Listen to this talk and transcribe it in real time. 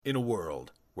In a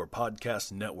world where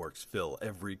podcast networks fill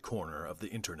every corner of the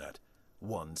internet,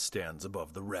 one stands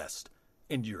above the rest,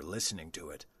 and you're listening to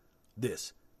it.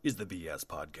 This is the BS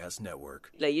Podcast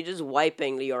Network. Like, you're just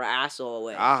wiping your asshole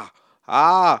away.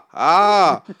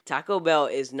 Taco Bell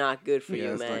is not good for you,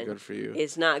 man. It's not good for you.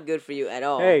 It's not good for you at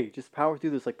all. Hey, just power through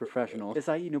this like professionals. It's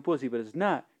like eating a pussy, but it's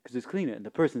not, because it's cleaner and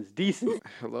the person's decent.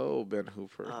 Hello, Ben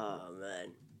Hooper. Oh,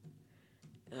 man.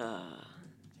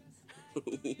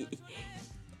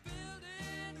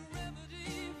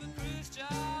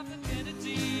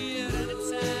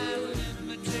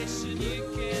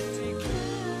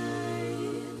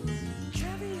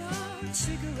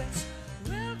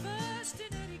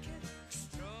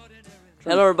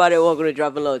 Hello, everybody. Welcome to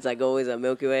Dropping Loads. Like always, I'm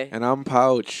Milky Way. And I'm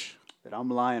Pouch. But I'm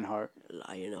Lionheart.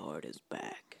 Lionheart is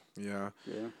back. Yeah.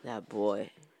 Yeah. That boy.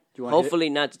 Do you want Hopefully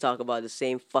not to talk about the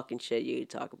same fucking shit you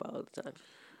talk about all the time,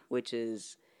 which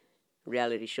is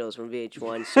reality shows from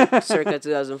VH1 circa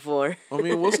 2004. I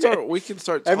mean, we can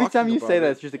start Every talking time you about say it.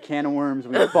 that, it's just a can of worms.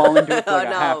 We fall into it for like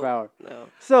a half hour. No.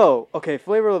 So, okay,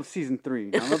 flavor of season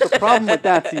 3. Now, what the problem with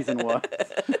that season was.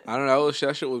 I don't know.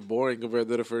 That shit was boring compared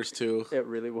to the first two. It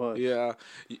really was. Yeah.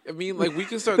 I mean, like, we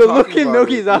can start The talking look in about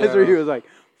Milky's it. eyes Yeah. where he was like,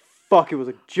 fuck, it was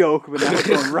a joke, but now it's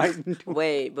going right into it.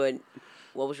 Wait, but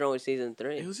what was wrong with season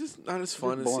 3? It was just not as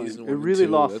fun as boring. season It 1 really and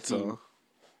 2, lost that's steam. all.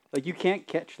 Like, you can't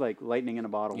catch, like, lightning in a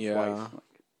bottle Yeah. twice.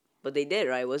 But they did,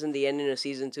 right? Wasn't the ending of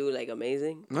season 2 like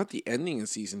amazing? Not the ending of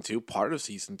season 2, part of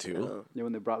season 2. Oh, Yeah,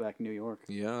 when they brought back New York.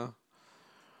 Yeah.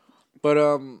 But I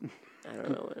don't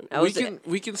know, man.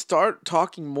 we can start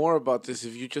talking more about this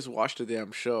if you just watch the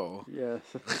damn show. Yes.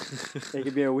 It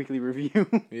could be our weekly review.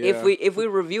 Yeah. If we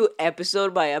review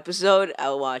episode by episode,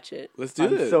 I'll watch it. Let's do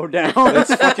I'm it. so down.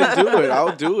 Let's fucking do it.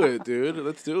 I'll do it, dude.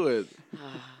 Let's do it.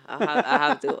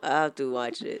 I have to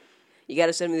watch it. You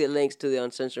gotta send me the links to the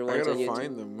uncensored I ones on gotta YouTube.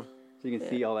 find them. So you can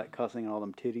see all that cussing and all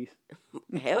them titties.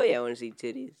 Hell yeah, I want to see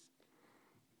titties.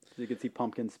 So you can see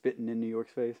Pumpkin spitting in New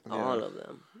York's face. All of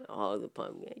them. All of the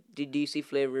pumpkin. Do you see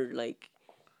Flavor, like,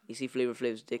 you see Flavor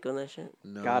Flav's dick on that shit?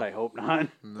 No. God, I hope not.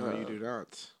 No, you do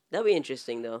not. That'd be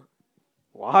interesting, though.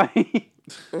 Why?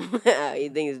 You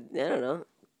think I don't know.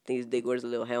 Think his dick wears a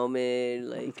little helmet,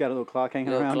 like, It's got a little clock hanging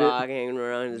little around clock it. hanging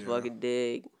around his Yeah. fucking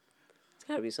dick. It's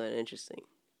gotta be something interesting.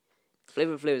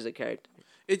 Flavor Flavor's a character.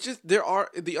 It just the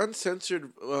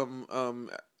uncensored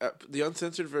the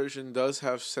uncensored version does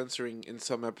have censoring in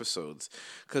some episodes,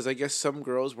 because I guess some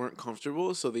girls weren't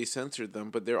comfortable, so they censored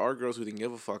them. But there are girls who didn't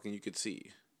give a fuck, and you could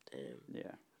see.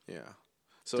 Yeah. Yeah.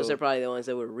 Those are probably the ones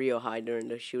that were real high during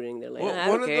the shooting. They're like, Well, I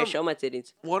one don't of care, them- show my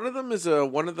titties. One of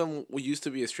them used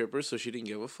to be a stripper, so she didn't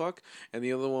give a fuck, and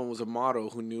the other one was a model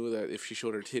who knew that if she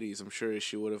showed her titties, I'm sure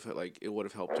she would have it would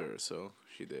have helped her, so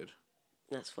she did.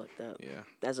 That's fucked up. Yeah.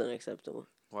 That's unacceptable.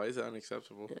 Why is that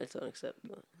unacceptable? That's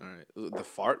unacceptable. All right. The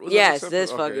fart was Yes, unacceptable?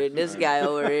 this fucker, Okay. this All guy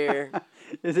over here.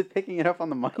 Is it picking it up on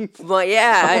the mic? But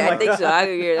yeah, I my think so. I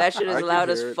can hear that shit I is can loud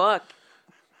hear as it. fuck.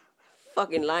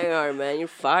 Fucking Lionheart, man, you're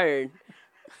fired.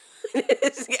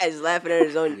 This guy's laughing at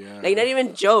his own, Yeah. like, not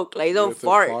even joke, like his own It's a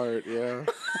fart. Yeah.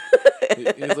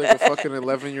 He's like a fucking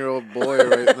 11-year-old boy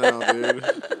right now, dude.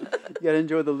 You gotta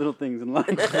enjoy the little things in life.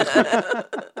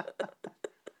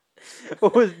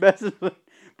 What was best is when,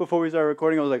 before we started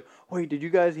recording, I was like, wait, did you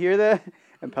guys hear that?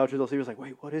 And Pouch was also, he was like,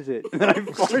 wait, what is it? And then I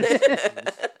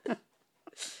farted.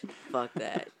 Fuck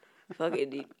that. Fuck it,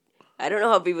 dude. I don't know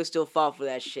how people still fall for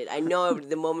that shit. I know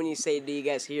the moment you say, do you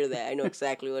guys hear that? I know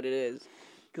exactly what it is.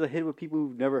 Because I hit it with people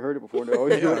who've never heard it before. They're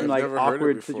always doing it I've in like never heard it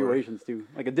awkward before. situations too.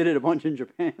 Like I did it a bunch in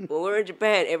Japan. When we're in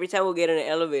Japan, every time we'll get in an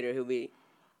elevator, he'll be,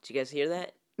 did you guys hear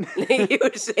that? He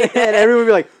would say And that. everyone would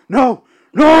be like, no,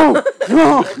 no,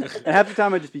 no. And half the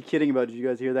time I'd just be kidding about, did you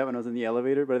guys hear that when I was in the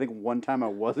elevator? But I think one time I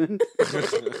wasn't.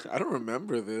 I don't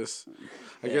remember this.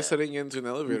 I guess I didn't get into an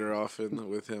elevator often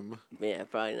with him. Yeah,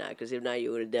 probably not, because if not,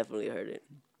 you would have definitely heard it.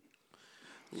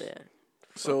 Yeah.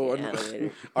 So Fucking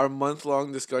elevator. our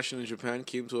month-long discussion in Japan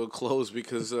came to a close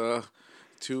because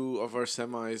two of our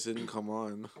semis didn't come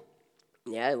on.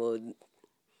 Yeah, well,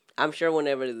 I'm sure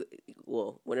whenever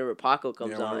Paco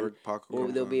comes Yeah, on, whenever Paco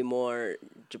comes there'll be on. more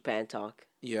Japan talk.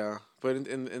 Yeah, but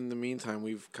in the meantime,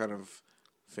 we've kind of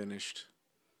finished.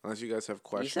 Unless you guys have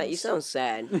questions. You sound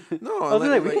sad. No, I was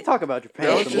like, we can talk about That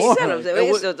Japan was some just- more. Son of a- we There can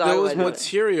was, still talk there was about it.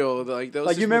 material, like that was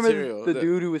Like just you remember material. the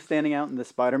dude who was standing out in the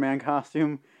Spider-Man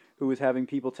costume, who was having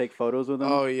people take photos with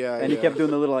him. Oh yeah, And yeah. he kept doing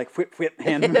the little like whip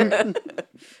hand movement.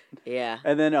 Yeah.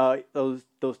 And then those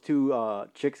two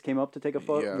chicks came up to take a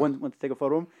photo. Yeah. One went to take a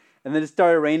photo of him, and then it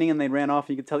started raining, and they ran off.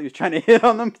 And you could tell he was trying to hit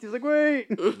on them. He was like, "Wait!"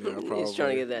 Yeah, He's trying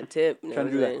to get that tip. You know trying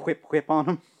to what do I'm that whip on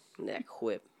him. saying? That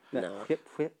whip. That No.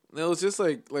 whip. No, it's just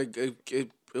like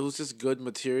just good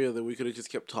material that we could have just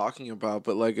kept talking about.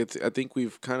 But like I think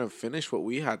we've kind of finished what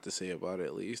we had to say about it.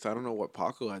 At least I don't know what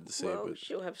Paco had to say, Well, but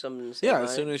she'll have something to say. yeah, about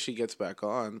as soon it. as she gets back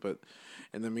on. But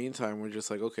in the meantime, we're just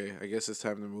like, okay, I guess it's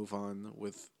time to move on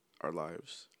with our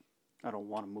lives. I don't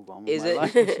want to move on with Is my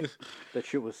it? life. That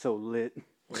shit was so lit.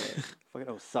 Fucking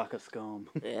Osaka scum.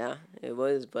 Yeah, it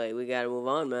was, but we gotta move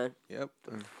on, man. Yep.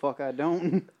 Fuck, I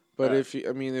don't. But if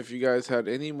you guys had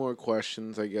any more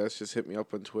questions, I guess just hit me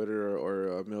up on Twitter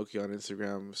or Milky on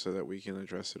Instagram so that we can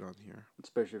address it on here.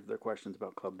 Especially if they're questions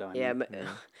about Club Diamond. Yeah,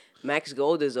 Max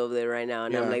Gold is over there right now,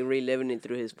 and I'm Yeah. like reliving it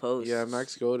through his posts. Yeah,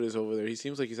 Max Gold is over there. He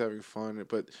seems like he's having fun,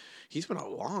 but he's been a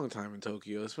long time in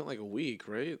Tokyo. It's been like a week,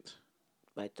 right?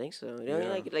 I think so.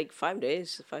 Yeah. Like 5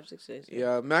 days, 5-6 days.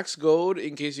 Yeah, Max Gold.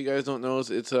 In case you guys don't know, it's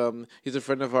he's a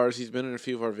friend of ours. He's been in a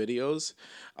few of our videos.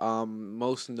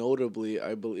 Most notably,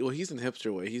 I believe. Well, he's in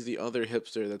Hipster Way. He's the other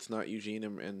hipster that's not Eugene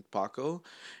and Paco,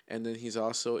 and then he's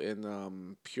also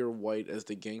in Pure White as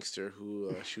the gangster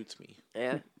who shoots me.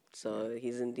 Yeah. So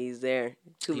he's there.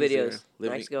 Two He's there, videos.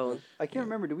 living- Max Gold. I can't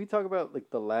remember. Did we talk about like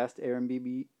the last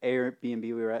Airbnb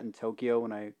we were at in Tokyo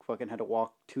when I fucking had to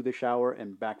walk to the shower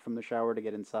and back from the shower to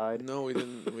get inside? No, we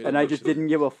didn't. And I just didn't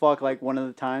give a fuck like one of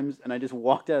the times, and I just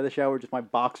walked out of the shower just my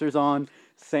boxers on,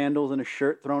 sandals, and a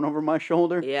shirt thrown over my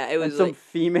shoulder. Yeah, it was and some like-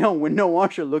 female window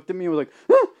washer looked at me and was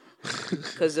like,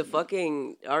 Because our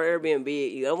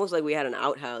Airbnb, almost like we had an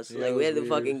outhouse. Yeah, Like it we was had to weird.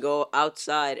 fucking go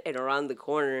outside and around the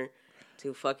corner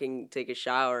to fucking take a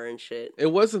shower and shit. It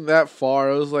wasn't that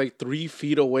far. It was like 3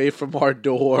 feet away from our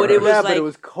door. But it was Yeah, like but it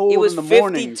was cold it was in the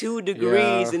morning. 52 degrees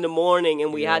Yeah. in the morning,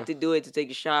 and we Yeah. had to do it to take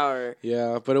a shower.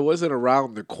 Yeah, but it wasn't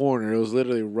around the corner. It was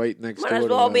literally right next Might door as to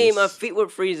well be. us. My feet were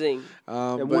freezing,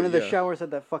 and but one of the yeah. showers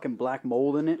had that fucking black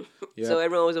mold in it. Yeah. so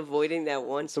everyone was avoiding that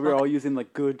one. So we were all using the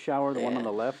good shower, the one on Yeah.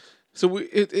 the left. So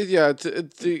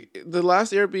the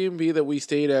last Airbnb that we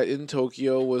stayed at in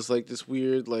Tokyo was like this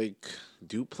weird like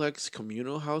duplex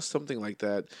communal house, something like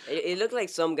that. It looked like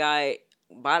some guy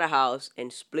bought a house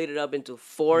and split it up into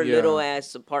 4 Yeah. little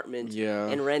ass apartments Yeah.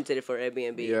 and rented it for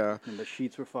Airbnb. Yeah. And the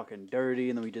sheets were fucking dirty,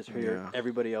 and then we just heard Yeah.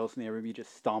 everybody else in the Airbnb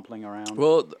just stomping around.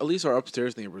 Well, at least our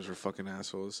upstairs neighbors were fucking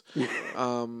assholes.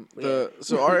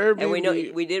 So our Airbnb.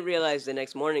 And we did realize the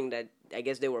next morning that I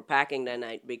guess they were packing that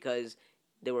night because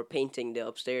they were painting the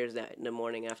upstairs that in the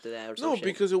morning after that or No, something.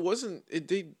 because it wasn't.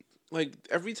 They like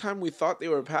every time we thought they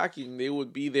were packing, they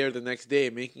would be there the next day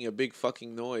making a big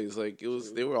fucking noise. Like it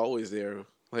was, they were always there.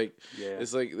 Like Yeah.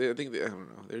 it's like I think I don't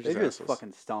know. They're They're just just assholes.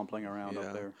 fucking stomping around Yeah.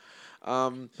 up there.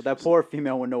 Um, But that poor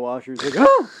female window washer was like,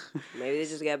 oh! Maybe they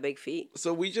just got big feet.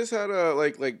 so we just had a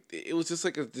like it was just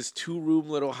like this 2-room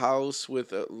little house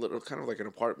with a little kind of like an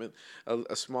apartment,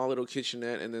 a small little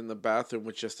kitchenette, and then the bathroom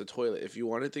with just a toilet. If you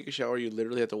wanted to take a shower, you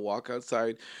literally had to walk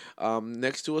outside.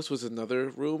 Next to us was another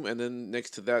room, and then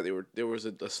next to that there was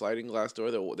a sliding glass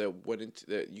door that went into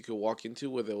that you could walk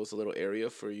into where there was a little area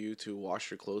for you to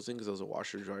wash your clothing because there was a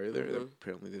washer dryer there that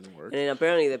apparently didn't work. And then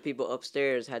apparently the people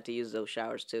upstairs had to use those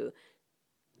showers too.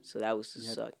 So that was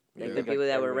Yeah. suck. Yeah. Like the people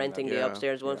that were Everybody renting the Yeah.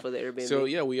 upstairs one Yeah. for the Airbnb. So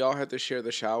yeah, we all had to share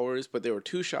the showers, but there were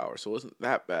 2 showers, so it wasn't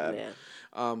that bad. Yeah.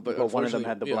 But But one of them unfortunately-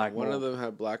 had the yeah, black One of mold. them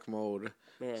had black mold.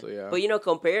 Yeah. So yeah. But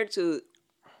compared to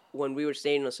when we were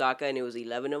staying in Osaka and it was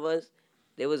 11 of us,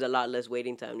 there was a lot less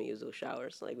waiting time to use those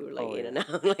showers. Like we were like Oh, in yeah. and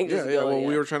out. Like Yeah, just yeah. going, Well,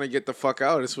 we were trying to get the fuck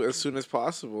out as soon as The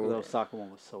possible. Osaka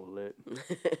one was so lit.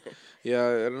 Yeah,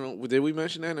 I don't know. Did we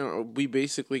mention that? Or we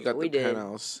basically got We the did.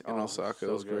 penthouse in Oh, Osaka. so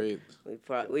It was good.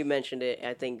 great. we mentioned it.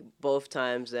 I think both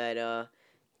times that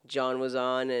John was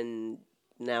on, and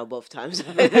now both times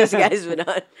this guy's been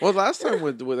on. Well, last time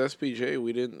with SPJ,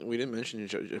 we didn't mention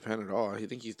Japan at all. I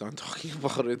think he's done talking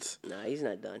about it. Nah, he's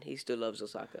not done. He still loves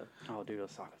Osaka. Oh, dude,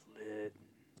 Osaka's lit.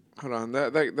 Hold on,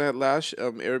 that last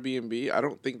Airbnb, I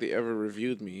don't think they ever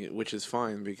reviewed me, which is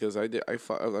fine because I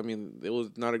mean, it was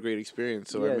not a great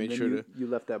experience, so yeah, I made then sure you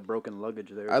left that broken luggage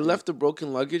there. I too. left the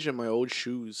broken luggage and my old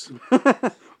shoes.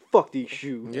 Fuck these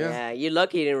shoes. Yeah. Yeah, you're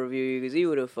lucky he didn't review you because he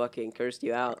would have fucking cursed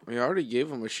you out. I mean, I already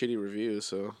gave him a shitty review,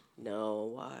 so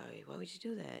No, why? Why would you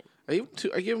do that?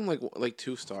 I gave him like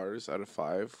 2 stars out of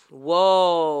 5.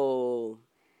 Whoa!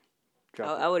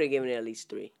 Drop I would have given it at least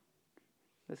 3.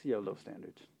 That's YOLO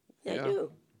standards. Yeah, Yeah. I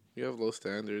do. You have low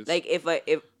standards. Like if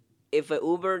a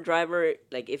Uber driver,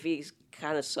 like if he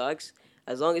kind of sucks,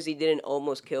 as long as he didn't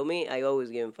almost kill me, I always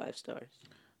give him 5 stars.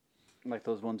 Like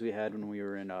those ones we had when we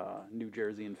were in New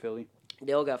Jersey and Philly.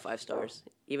 They all got 5 stars.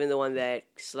 Even the one that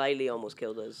slightly almost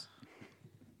killed us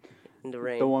in the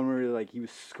rain. The one where like he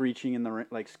was screeching in the rain,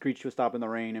 like screeched to a stop in the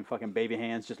rain, and fucking baby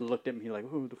hands just looked at me like,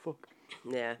 "Who the fuck?"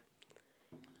 Yeah.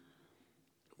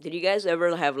 Did you guys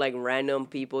ever have like random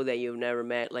people that you've never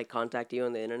met like contact you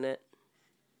on the internet?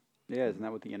 Yeah, isn't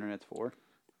that what the internet's for?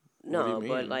 No, do you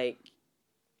but mean? like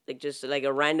just like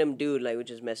a random dude like would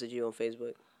just message you on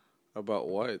Facebook. About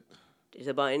what? It's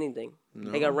about anything.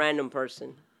 Like a random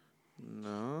person.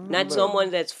 No. Not someone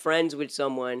that's friends with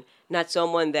someone. Not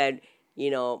someone that,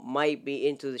 might be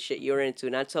into the shit you're into.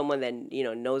 Not someone that,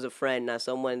 knows a friend. Not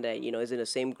someone that, is in the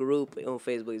same group on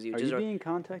Facebook as you. Are you being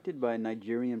contacted by a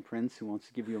Nigerian prince who wants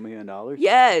to give you $1 million?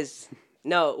 Yes.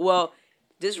 No, well,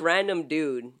 this random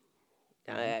dude,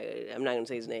 I'm not going to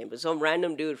say his name, but some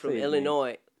random dude from Say his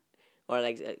Illinois, or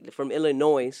like from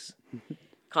Illinois,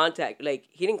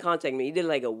 he didn't contact me. He did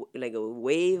like a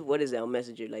wave. What is that on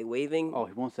Messenger? Like waving? Oh,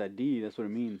 he wants that D. That's what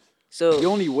it means. So You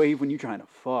only wave when you're trying to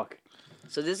fuck.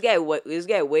 So this guy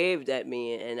waved at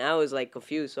me, and I was like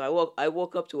confused. So I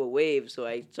woke up to a wave, so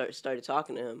I started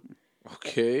talking to him.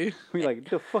 Okay. We're like,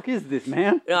 the fuck is this,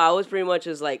 man? No, I was pretty much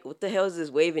just like, what the hell is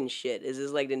this waving shit? Is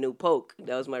this like the new poke?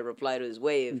 That was my reply to his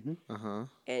wave.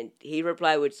 And he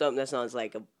replied with something that sounds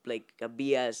like a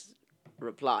BS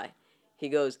reply. He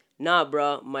goes, nah,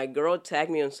 bro, my girl tagged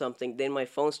me on something, then my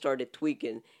phone started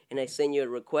tweaking, and I sent you a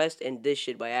request and this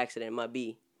shit by accident, my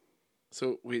B.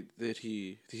 So wait, did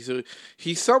he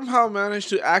somehow managed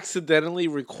to accidentally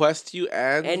request you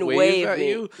and wave at me,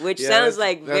 you? which sounds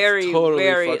like that's very, totally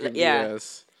very, fucking yeah.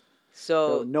 BS.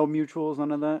 So No mutuals,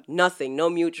 none of that? nothing, no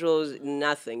mutuals,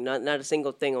 nothing, not a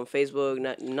single thing on Facebook,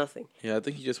 nothing. Yeah, I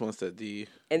think he just wants that D.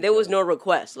 And there was no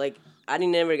request. Like, I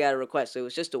never got a request, so it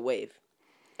was just a wave.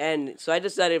 And so I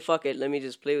decided, fuck it, let me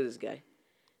just play with this guy.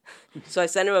 So I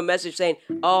sent him a message saying,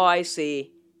 oh, I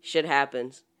see, shit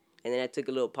happens. And then I took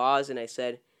a little pause and I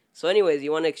said, so anyways,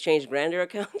 you want to exchange Grindr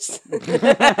accounts?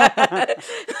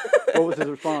 What was his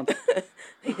response?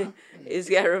 This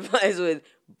guy replies with,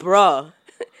 bruh.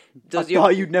 I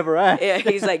thought you'd never ask. Yeah,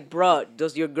 he's like, bruh,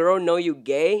 does your girl know you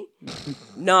gay?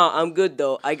 Nah, I'm good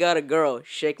though. I got a girl.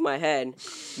 Shake my head.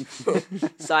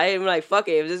 So I'm like, fuck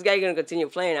it. If this guy gonna continue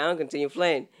playing, I don't continue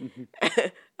playing.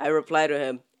 I reply to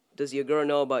him, does your girl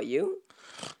know about you?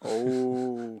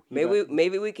 Oh.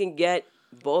 Maybe we can get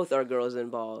both our girls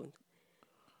involved.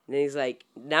 And then he's like,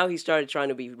 now he started trying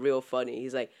to be real funny.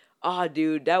 He's like, oh,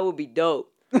 dude, that would be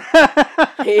dope.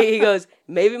 He goes,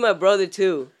 maybe my brother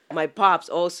too. My pops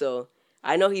also.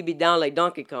 I know he'd be down like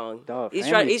Donkey Kong. Dog, He's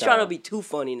family trying to style. be too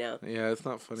funny now. Yeah, it's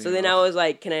not funny. So then I was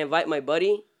like, can I invite my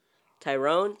buddy,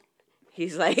 Tyrone?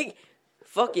 He's like,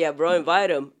 fuck yeah, bro, invite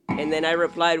him. And then I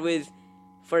replied with,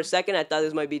 for a second, I thought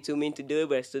this might be too mean to do it,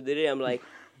 but I still did it. I'm like,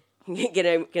 can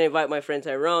I invite my friend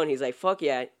Tyrone? He's like, fuck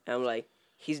yeah. I'm like,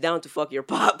 he's down to fuck your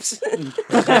pops.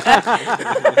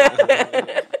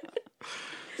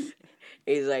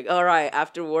 He's like, all right,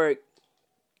 after work,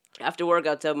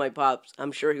 I'll tell my pops.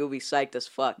 I'm sure he'll be psyched as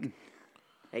fuck.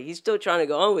 Like, he's still trying to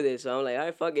go on with it, so I'm like, all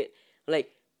right, fuck it. I'm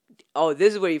like, oh,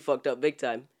 this is where you fucked up big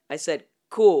time. I said,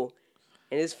 cool.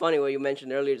 And it's funny what you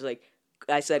mentioned earlier. It's like,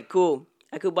 I said, cool.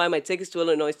 I could buy my tickets to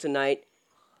Illinois tonight.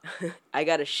 I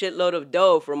got a shitload of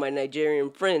dough from my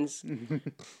Nigerian friends.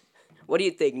 What do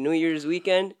you think, New Year's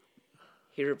weekend?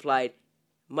 He replied,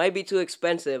 might be too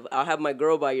expensive. I'll have my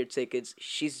girl buy your tickets.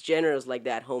 She's generous like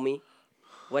that, homie.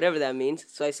 Whatever that means.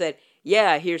 So I said,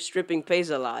 yeah, I hear stripping pays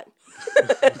a lot.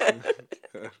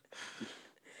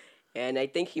 And I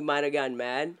think he might have gotten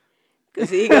mad. Because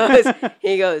he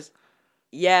goes,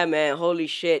 yeah, man, holy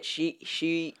shit.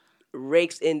 She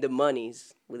rakes in the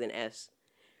monies with an S.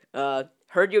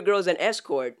 Heard your girl's an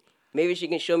escort. Maybe she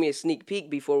can show me a sneak peek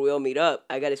before we all meet up.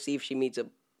 I gotta see if she meets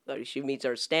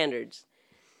our standards.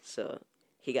 So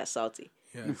he got salty.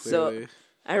 Yeah, So clearly.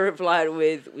 I replied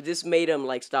with this made him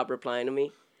like stop replying to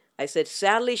me. I said,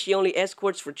 sadly, she only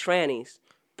escorts for trannies.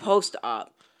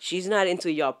 Post-op. She's not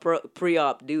into y'all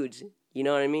pre-op dudes. You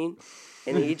know what I mean?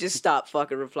 And he just stopped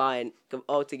fucking replying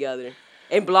altogether.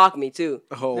 And blocked me, too.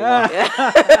 Oh, wow.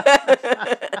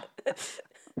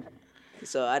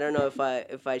 So I don't know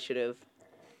if I should have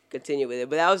continued with it.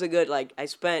 But that was a good, like, I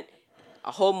spent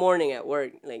a whole morning at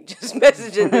work, like, just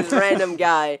messaging this random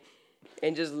guy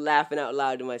and just laughing out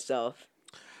loud to myself.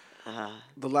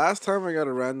 The last time I got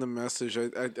a random message,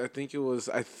 I think it was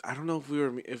I don't know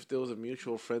if there was a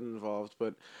mutual friend involved,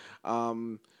 but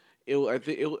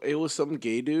it was some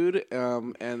gay dude,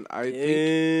 and I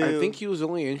think he was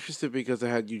only interested because I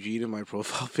had Eugene in my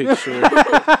profile picture.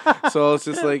 So it's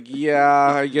just like,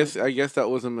 yeah, I guess that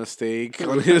was a mistake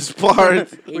on his part.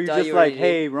 He Were you thought just you were like, Asian.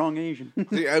 hey, wrong Asian?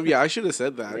 Yeah, I should have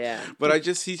said that. Yeah. But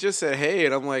he just said hey,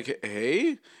 and I'm like,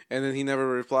 hey, and then he never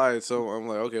replied. So I'm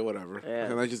like, okay, whatever. Yeah.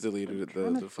 And I just deleted it.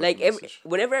 The fucking Like, message.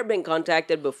 whenever I've been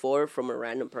contacted before from a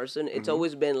random person, it's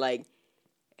always been like,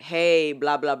 hey,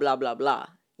 blah, blah, blah, blah, blah.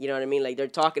 You know what I mean? Like, they're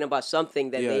talking about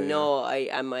something that Yeah, they yeah. know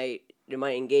they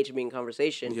might engage me in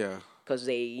conversation. Yeah. because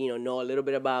they, know a little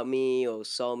bit about me or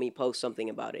saw me post something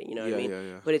about it. You know what I mean?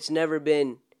 Yeah. But it's never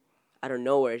been out of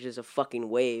nowhere. It's just a fucking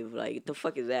wave. Like, what the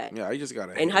fuck is that? Yeah, I just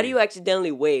gotta. And how do you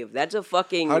accidentally wave? That's a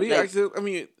fucking. How do you like, accidentally? I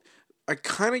mean, I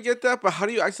kind of get that, but how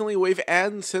do you accidentally wave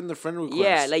and send the friend request?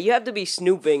 Yeah, like you have to be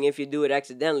snooping if you do it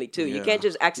accidentally too. You Yeah. can't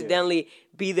just accidentally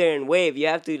be there and wave. You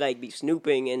have to like be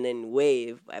snooping and then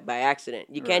wave by accident.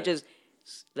 You can't Right. just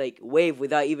like wave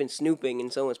without even snooping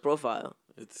in someone's profile.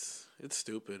 It's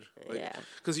stupid. Yeah.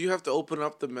 Because you have to open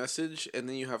up the message and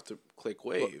then you have to click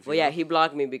wave. Well, you yeah, know? he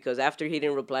blocked me because after he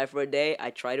didn't reply for a day, I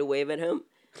tried to wave at him.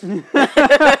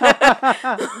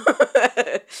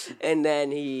 And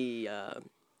then he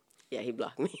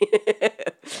blocked me.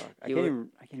 I You can't, were- even,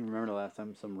 I can't even remember the last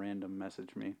time some random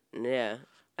messaged me. Yeah.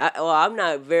 I'm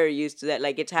not very used to that.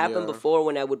 Like, it's happened Yeah. before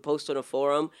when I would post on a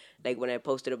forum. Like, when I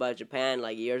posted about Japan,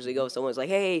 like, years ago, someone's like,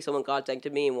 hey, someone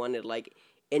contacted me and wanted, like,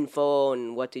 info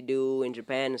and what to do in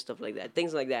Japan and stuff like that.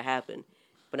 Things like that happen.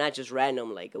 But not just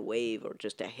random, like, a wave or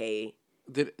just a hey.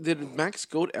 Did Max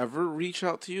Goat ever reach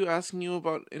out to you asking you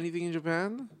about anything in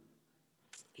Japan?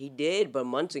 He did, but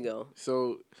months ago.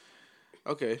 So,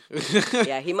 okay.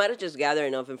 Yeah, he might have just gathered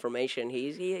enough information.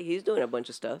 He's doing a bunch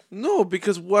of stuff. No,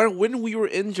 because when we were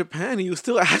in Japan, he was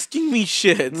still asking me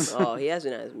shit. Oh, he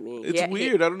hasn't asked me. It's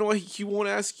weird. I don't know why he won't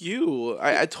ask you.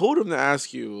 I told him to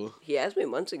ask you. He asked me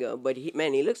months ago, but he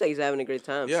looks like he's having a great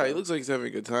time. Yeah, so. he looks like he's having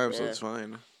a good time, so Yeah. it's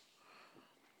fine.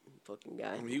 Fucking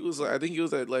guy. He was like, I think he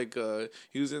was at like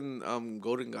he was in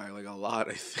Golden Guy like a lot.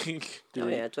 I think. Oh,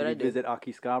 yeah, that's what did I he do. visit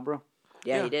Akisabra?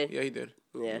 Yeah, he did. Yeah, he did.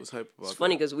 Yeah. He was hype about It's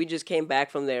funny that. because we just came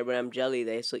back from there, but I'm jelly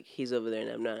there, so he's over there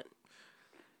and I'm not.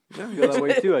 Yeah, I feel that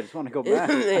way too. I just want to go back.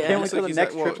 I Yeah. can't wait Looks till like the he's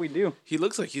next at- trip well, we do. he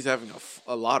looks like he's having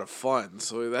a lot of fun.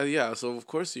 So so of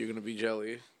course you're gonna be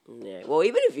jelly. Yeah. Well,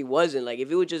 even if he wasn't, like, if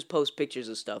he would just post pictures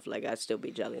of stuff, like, I'd still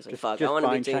be jelly. It's like, fuck, I Just want to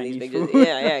be buying taking these Chinese pictures. food.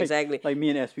 Yeah, exactly. Like me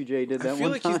and SPJ did that I feel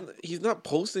one like time. he's not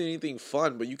posting anything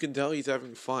fun, but you can tell he's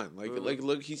having fun. Like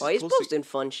look, he's Oh, he's posting. posting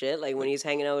fun shit, like when he's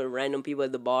hanging out with random people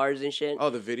at the bars and shit. Oh,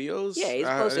 the videos. Yeah, he's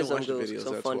I posting didn't some watch the good, videos,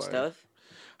 some that's fun why. stuff.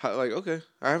 Like okay,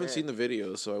 I haven't Yeah. seen the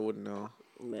videos, so I wouldn't know.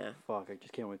 Yeah. Fuck, I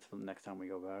just can't wait till the next time we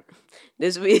go back.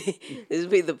 This will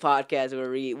be the podcast where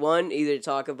we either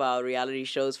talk about reality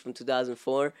shows from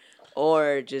 2004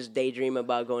 or just daydream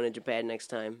about going to Japan next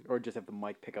time. Or just have the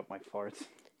mic pick up my farts.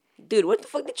 Dude, what the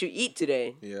fuck did you eat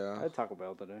today? I Yeah. had Taco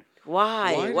Bell today.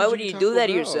 Why? Why Why did would you you eat do Taco that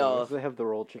to Bell? yourself? They have the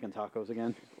rolled chicken tacos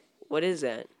again. What is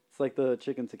that? It's like the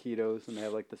chicken taquitos, and they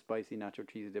have like the spicy nacho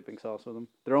cheese dipping sauce with them.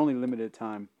 They're only limited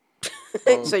time.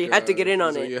 So you had to get in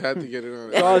on so it. You had to get in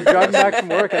on it. So I was driving back from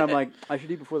work, and I'm like, I should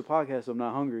eat before the podcast, so I'm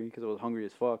not hungry, because I was hungry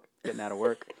as fuck getting out of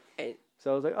work. Hey.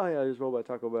 So I was like, oh yeah, I just roll by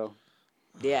Taco Bell.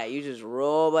 Yeah, you just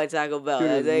roll by Taco Bell. Dude,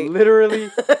 That's it was like-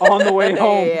 literally on the way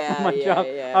home Yeah, from my yeah, job.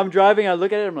 yeah. I'm driving, I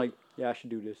look at it, I'm like, yeah, I should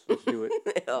do this. Let's do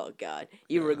it. Oh God,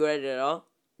 you regret it at all?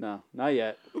 No, not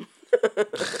yet.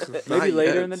 Not Maybe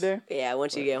later yet. in the day. Yeah,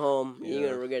 once you get home, you're Yeah.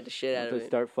 gonna regret the shit out If of they it.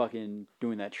 start fucking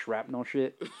doing that shrapnel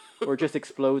shit, or it just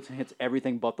explodes and hits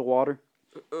everything but the water.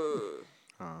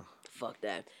 Fuck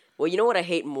that. Well, you know what I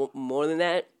hate more than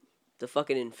that? The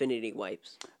fucking infinity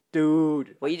wipes.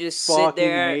 Dude, Where you just fucking sit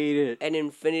there hate it. and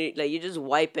infinity, like you're just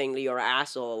wiping your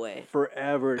asshole away.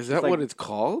 Forever. Is that what it's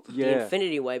called? The Yeah.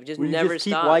 infinity wipe just Where you never just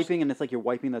keep stops. wiping, and it's like you're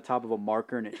wiping the top of a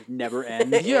marker, and it just never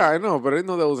ends. Yeah, I know, but I didn't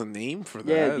know that was a name for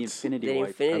that. Yeah, the infinity The wipe.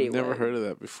 infinity I've never wipe. heard of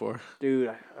that before. Dude,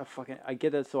 I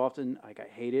get that so often. Like I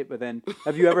hate it, but then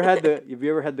have you ever had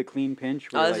the clean pinch?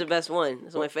 Oh, where, that's like, the best one.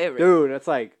 That's my favorite. Dude, that's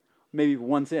like maybe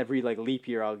once every like leap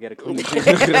year I'll get a clean pinch.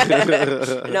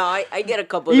 No, I get a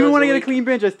couple. Even of those when I a get a week. clean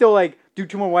pinch, I still like do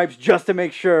 2 more wipes just to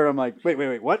make sure. I'm like,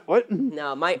 wait, what?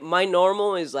 No, my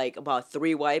normal is like about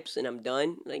 3 wipes and I'm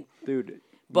done. Like, Dude, it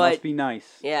But- must be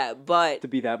nice yeah, but to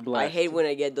be that blessed. I hate when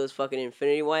I get those fucking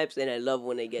infinity wipes, and I love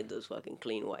when I get those fucking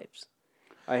clean wipes.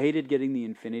 I hated getting the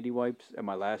infinity wipes at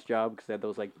my last job because they had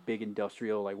those like big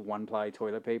industrial like 1-ply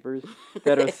toilet papers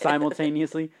that are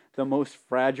simultaneously the most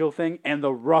fragile thing and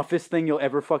the roughest thing you'll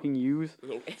ever fucking use.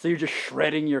 So you're just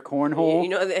shredding your cornhole. You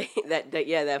know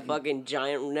that fucking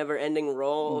giant, never-ending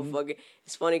roll of fucking.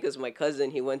 It's funny because my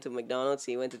cousin, he went to McDonald's.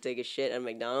 He went to take a shit at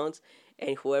McDonald's,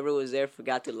 and whoever was there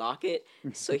forgot to lock it.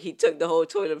 So he took the whole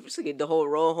the whole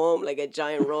roll home, like a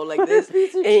giant roll like this.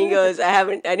 And he goes, I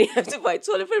didn't have to buy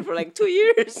toilet paper for like 2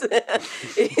 years.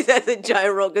 He has a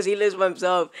giant roll because he lives by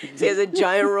himself. So he has a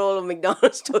giant roll of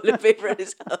McDonald's toilet paper at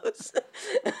his house.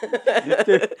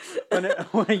 Dude,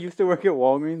 when I used to work at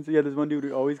Walgreens, yeah, this one dude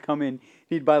would always come in.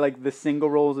 He'd buy like the single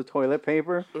rolls of toilet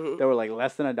paper that were like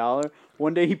less than $1.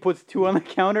 One day he puts 2 on the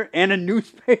counter and a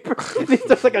newspaper. And he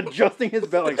starts like adjusting his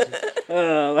belt,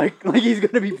 like he's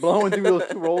gonna be blowing through those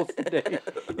 2 rolls today.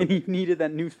 And he needed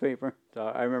that newspaper. So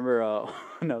I remember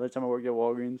another time I worked at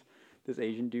Walgreens. This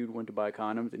Asian dude went to buy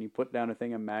condoms and he put down a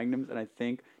thing of Magnums, and I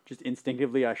think just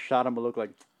instinctively I shot him a look like,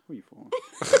 who you fooling?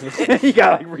 He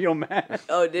got like real mad.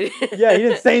 Oh, did he? Yeah, he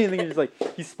didn't say anything. He just like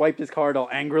he swiped his card all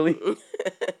angrily.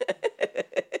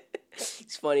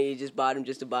 It's funny. He just bought him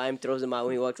just to buy him. Throws him out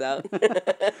when he walks out.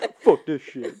 Fuck this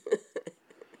shit.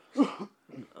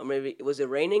 Or maybe was it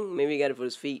raining? Maybe he got it for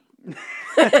his feet.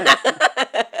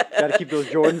 Gotta keep those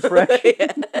Jordans fresh.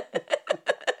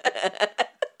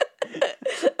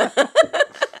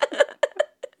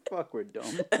 Fuck, we're dumb.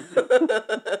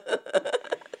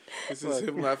 This is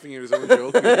him laughing at his own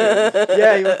joke again.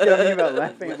 Yeah, he was telling me about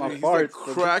laughing at my He's farts. like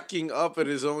cracking up at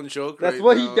his own joke. That's right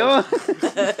what now. he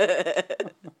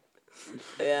does.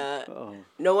 Yeah. Oh.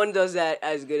 No one does that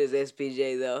as good as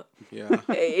SPJ though. Yeah.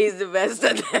 Hey, he's the best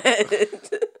at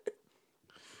that.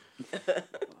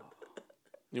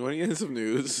 You want to get into some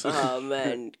news? Oh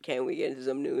man, can we get into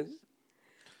some news?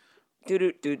 Do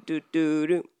do do do do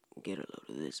do. Get a load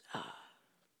of this.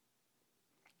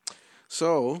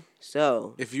 So,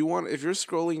 So if you're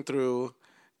scrolling through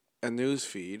a news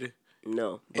feed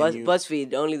no, And you-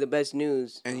 BuzzFeed only the best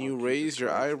news. and you raise your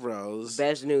eyebrows,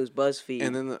 Best news, BuzzFeed.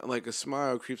 and then like a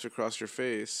smile creeps across your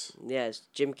face. Yes,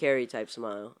 Jim Carrey type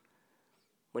smile.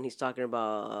 When he's talking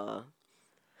about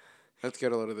Let's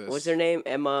get a load of this. what's her name?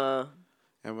 Emma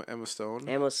Stone.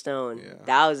 Emma Stone. Yeah.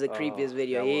 That was the creepiest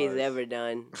video that he's was. ever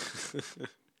done. Poor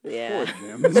Yeah.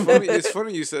 Jim. It's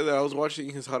funny you said that. I was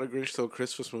watching his How to Grinch Stole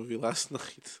Christmas movie last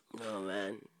night. Oh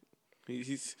man.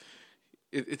 It's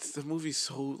the movie's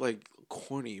so like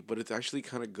corny, but it's actually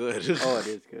kind of good. Oh, it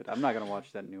is good. I'm not gonna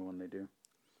watch that new one they do.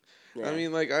 Yeah. I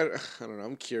mean, like I don't know.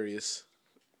 I'm curious.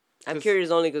 I'm curious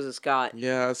only because of Scott.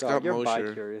 Yeah, Scott God, you're Mosher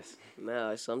bi-curious.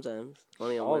 No, sometimes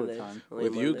only on All the Mondays. time. Only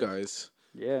with on you Mondays. guys.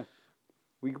 Yeah,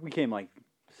 we came like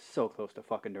so close to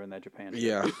fucking during that Japan trip.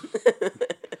 Yeah,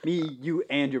 Me, you,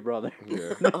 and your brother.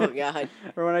 yeah. Oh god.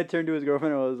 Or when I turned to his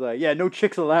girlfriend, I was like, "Yeah, no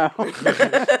chicks allowed."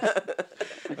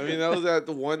 I mean, that was that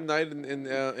the one night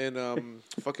in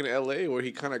fucking L.A. where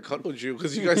he kind of cuddled you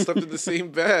because you guys slept in the same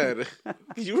bed.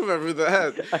 You remember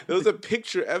that? There was a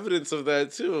picture evidence of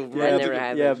that too. That Right? never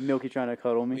happened. Yeah, Milky trying to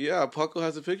cuddle me. Yeah, Paco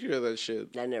has a picture of that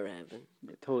shit. That never happened.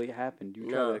 It totally happened. You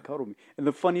No. tried to cuddle me. And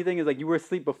the funny thing is, like, you were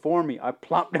asleep before me. I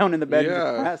plopped down in the bed and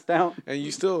Yeah. just passed out. And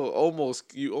you still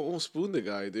almost spooned the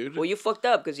guy, dude. Well, you fucked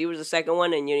up because you was the second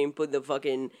one and you didn't put the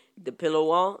pillow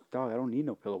wall. Dog, I don't need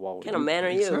no pillow wall. What kind of man are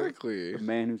you? Exactly. The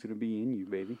man who's gonna be in you,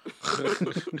 baby.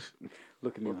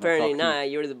 Look at me. When Apparently I talk to not.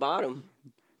 You were the bottom.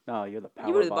 you. No, you're the power.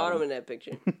 You were the bottom in that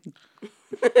picture.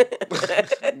 Well,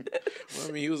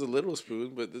 I mean, he was a little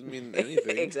spoon, but doesn't mean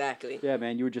anything. Exactly. Yeah,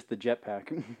 man, you were just the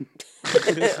jetpack.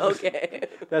 Okay.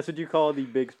 That's what you call the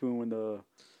big spoon when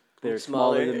they're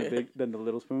smaller than the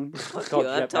little spoon. It's Fuck called you.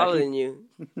 I'm taller jetpacking. than you.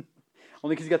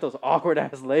 Only because you got those awkward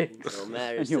ass legs Don't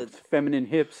matter. and your Still, feminine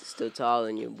hips. still taller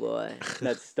than you, boy. And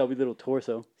that stubby little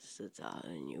torso. Still taller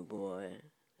than you, boy.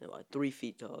 About 3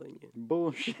 feet taller than you.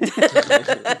 Bullshit.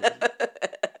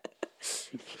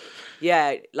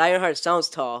 Yeah, Lionheart sounds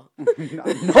tall. no,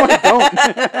 I don't.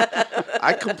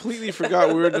 I completely forgot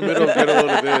we were in the middle of getting a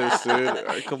load of this, dude.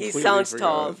 I He completely sounds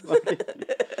forgot. tall.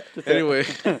 Anyway,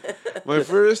 my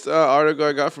first article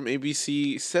I got from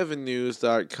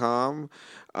ABC7news.com,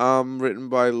 written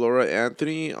by Laura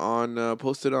Anthony,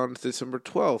 posted on December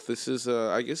 12th. This is,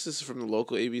 I guess this is from the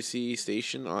local ABC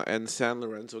station in San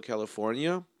Lorenzo,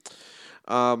 California.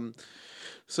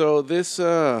 So this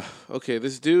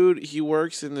this dude, he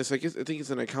works in this, I think it's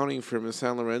an accounting firm in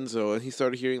San Lorenzo, and he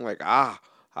started hearing like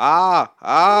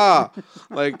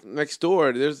like next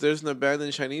door. There's an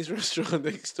abandoned Chinese restaurant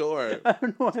next door. I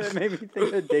don't know why that made me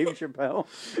think of Dave Chappelle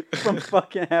from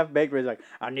fucking Half Baked, where he's like,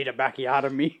 I need a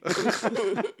backiotomy.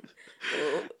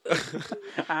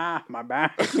 My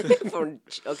back.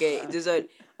 Okay, there's an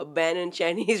abandoned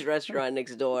Chinese restaurant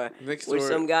next door. Next where door.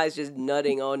 some guy's just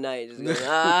nutting all night. Just going,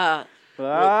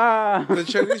 The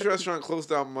Chinese restaurant closed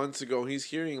down months ago. He's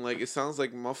hearing like it sounds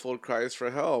like muffled cries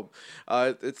for help.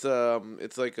 It's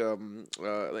like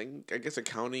I guess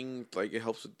accounting, like it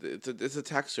helps with it's a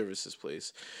tax services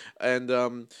place,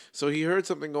 and so he heard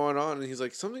something going on and he's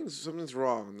like something's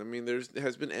wrong. I mean it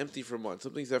has been empty for months.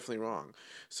 Something's definitely wrong.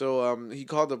 So he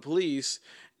called the police.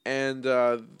 And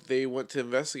they went to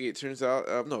investigate. Turns out,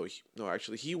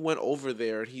 actually, he went over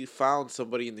there and he found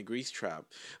somebody in the grease trap.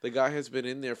 The guy has been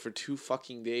in there for 2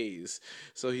 fucking days.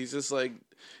 So he's just like,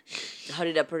 How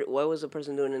did what was the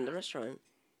person doing in the restaurant?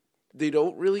 They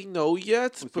don't really know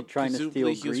yet, Was he but trying to steal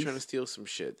presumably he was grease? trying to steal some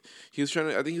shit. He was trying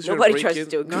to. I think he was Nobody trying tries to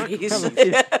to break steal in.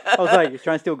 grease. I was like, you're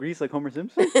trying to steal grease like Homer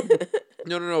Simpson?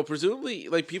 No. Presumably,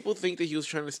 like people think that he was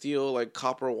trying to steal like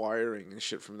copper wiring and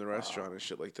shit from the restaurant and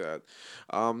shit like that.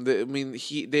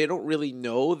 They don't really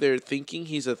know. They're thinking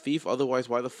he's a thief. Otherwise,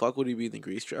 why the fuck would he be in the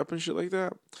grease trap and shit like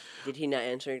that? Did he not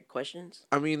answer questions?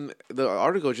 I mean, the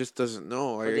article just doesn't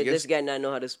know. Like, Or I did guess this guy not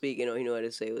know how to speak and all he knew how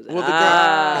to say was, Well, the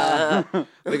ah.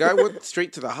 the guy went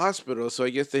straight to the hospital, so I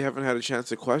guess they haven't had a chance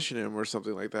to question him or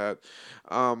something like that.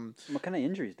 What kind of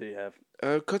injuries did he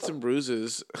have? Cuts and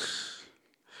bruises,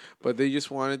 but they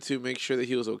just wanted to make sure that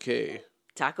he was okay.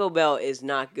 Taco Bell is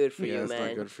not good for Yeah, you, it's man.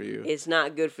 not good for you. It's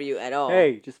not good for you at all.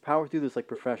 Hey, just power through this like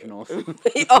professionals.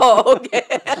 Oh, okay.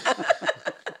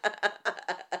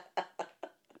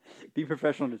 Be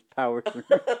professional, just power through.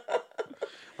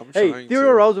 I'm Hey, trying Theodore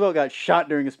to. Roosevelt got shot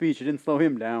during a speech. It didn't slow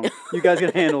him down. You guys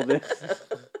can handle this.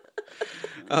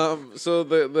 So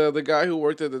the guy who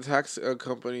worked at the tax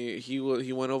company, he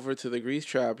went over to the grease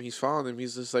trap. He's found him.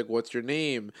 He's just like, "What's your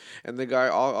name?" And the guy,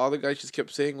 all the guy just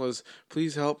kept saying was,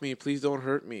 "Please help me. Please don't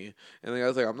hurt me." And the guy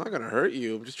was like, "I'm not gonna hurt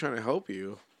you. I'm just trying to help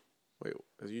you." Wait,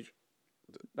 is you?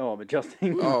 Oh, I'm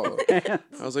adjusting. Oh.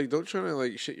 Pants. I was like, "Don't try to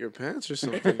like shit your pants or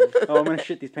something." Oh, I'm gonna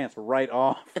shit these pants right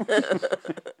off.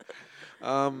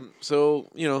 So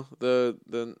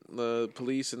the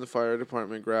police and the fire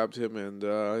department grabbed him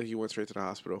and he went straight to the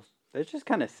hospital. That's just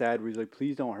kind of sad. Where he's like,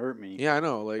 "Please don't hurt me." Yeah, I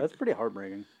know. Like That's pretty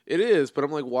heartbreaking. it is, but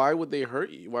I'm like, why would they hurt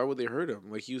you? Why would they hurt him?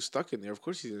 Like he was stuck in there. Of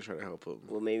course he's gonna try to help him.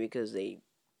 Well, maybe because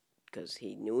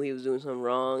he knew he was doing something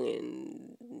wrong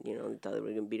and, thought they were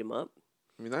going to beat him up.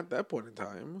 I mean, at that point in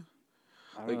time,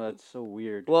 I don't know. That's so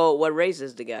weird. Well, what race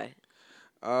is the guy?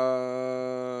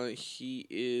 he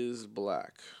is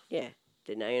black. Yeah.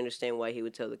 Then I understand why he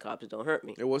would tell the cops, don't hurt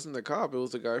me. It wasn't the cop. It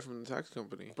was the guy from the tax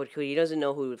company. But he doesn't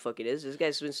know who the fuck it is. This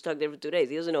guy's been stuck there for 2 days.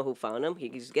 He doesn't know who found him.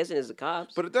 He's guessing it's the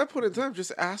cops. But at that point in time,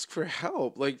 just ask for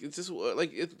help. Like it's just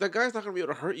that guy's not gonna be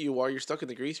able to hurt you while you're stuck in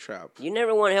the grease trap. You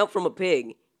never want help from a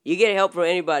pig. You get help from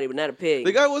anybody, but not a pig.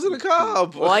 The guy wasn't a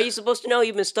cop. Well, how are you supposed to know?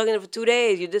 You've been stuck in it for 2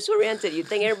 days. You're disoriented. You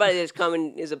think everybody that's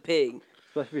coming is a pig.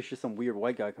 Especially if it's just some weird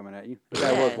white guy coming at you. The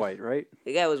guy Yeah. was white, right?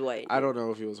 The guy was white. I don't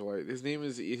know if he was white. His name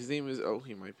is. Oh,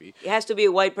 he might be. It has to be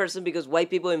a white person because white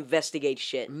people investigate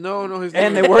shit. No. His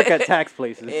And name they work at tax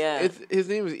places. Yeah. His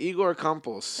name is Igor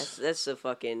Campos. That's a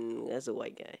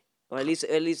white guy. Or at least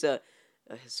a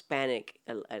Hispanic,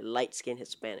 a light-skinned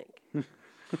Hispanic.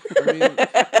 I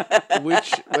mean,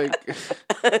 which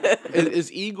is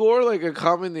Igor like a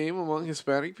common name among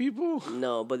Hispanic people?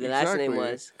 No, but the last name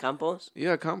Exactly. was Campos.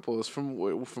 Yeah, Campos from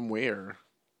where?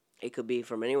 It could be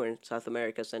from anywhere in South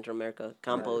America, Central America.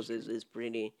 Campos is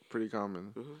pretty. Pretty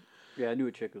common. Yeah, I knew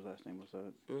a chick whose last name was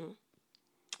that.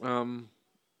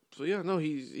 So yeah, no,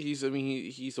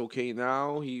 he's okay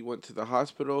now. He went to the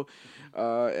hospital,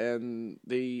 and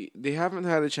they haven't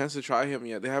had a chance to try him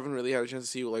yet. They haven't really had a chance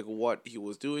to see like what he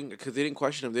was doing because they didn't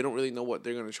question him. They don't really know what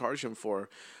they're gonna charge him for,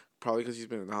 probably because he's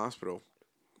been in the hospital.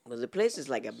 Well, the place is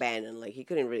like abandoned. Like he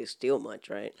couldn't really steal much,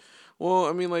 right? Well,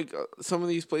 I mean, like some of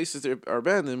these places are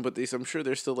abandoned, but I'm sure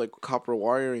there's still like copper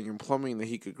wiring and plumbing that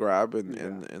he could grab and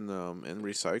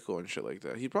recycle and shit like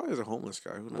that. He probably is a homeless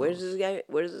guy. Who knows? Where's this guy?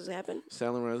 Where does this happen?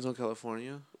 San Lorenzo,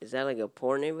 California. Is that like a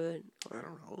poor neighborhood? I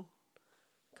don't know.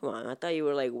 Come on, I thought you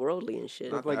were like worldly and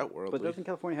shit. Not Like, that worldly. but doesn't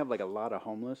California have like a lot of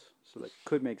homeless? So that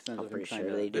could make sense. I'm of him pretty trying sure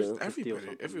to- they There's do. steal everybody.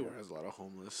 something, Everywhere yeah. has a lot of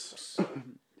homeless.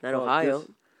 Not Well, Ohio.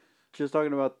 Just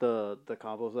talking about the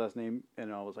Campos last name,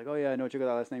 and I was like, oh yeah, I know. Check out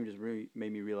that last name. Just really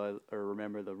made me realize or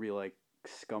remember the real like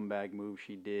scumbag move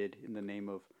she did in the name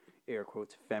of air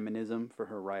quotes feminism for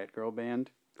her Riot Girl band.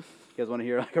 You guys want to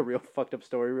hear like a real fucked up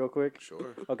story real quick?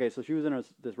 Sure. Okay, so she was in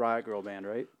this Riot Girl band,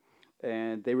 right?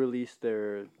 And they released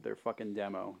their fucking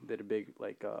demo. Did a big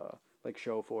like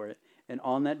show for it. And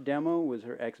on that demo was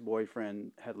her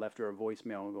ex-boyfriend had left her a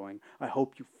voicemail going, "I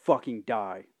hope you fucking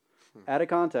die." Out of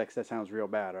context, that sounds real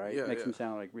bad, right? Yeah, Makes yeah. him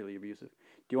sound like really abusive.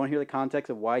 Do you want to hear the context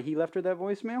of why he left her that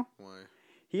voicemail? Why?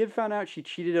 He had found out she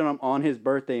cheated on him on his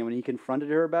birthday, and when he confronted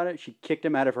her about it, she kicked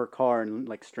him out of her car and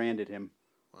like stranded him.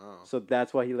 Wow. So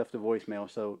that's why he left the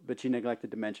voicemail. But she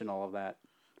neglected to mention all of that.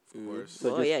 Of course.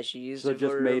 So Oh just- yeah, she used So it it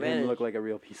just for made revenge. him look like a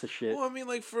real piece of shit. Well, I mean,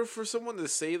 like for someone to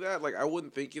say that, like I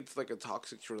wouldn't think it's like a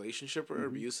toxic relationship or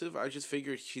abusive. I just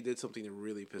figured she did something to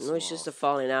really piss him No, off. it's just a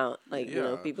falling out. Like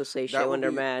Yeah. people say That shit would when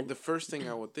they're be mad. The first thing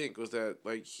I would think was that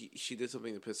like she did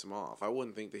something to piss him off. I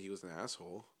wouldn't think that he was an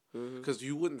asshole because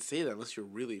you wouldn't say that unless you're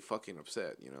really fucking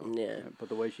upset. You know. Yeah. Yeah, but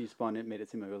the way she spun it made it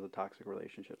seem like it was a toxic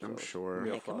relationship. So I'm it's sure.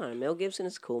 real Yeah, come fucked. on, Mel Gibson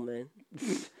is cool, man.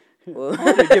 Well,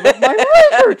 I'm gonna give up my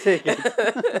liver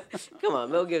tickets. come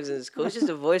on, Mel Gibson is cool. It's just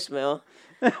a voicemail.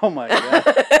 Oh my god.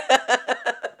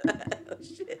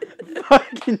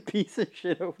 Fucking piece of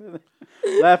shit over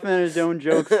there. Laughing at his own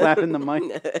jokes, slapping the mic.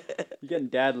 You're getting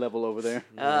dad level over there.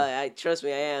 Trust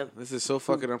me, I am. This is so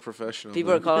fucking unprofessional.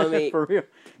 People are calling me. For real.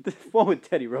 What would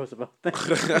Teddy Roosevelt think?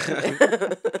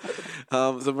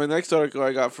 So my next article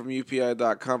I got from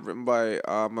UPI.com, written by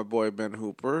my boy Ben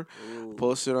Hooper,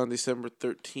 posted on December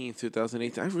 13th,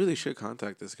 2018. I really should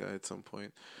contact this guy at some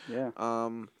point. Yeah.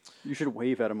 You should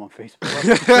wave at him on Facebook.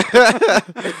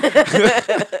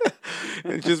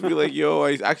 And just be like, yo,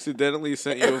 I accidentally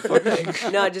sent you a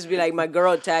fucking... No, just be like, my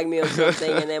girl tagged me on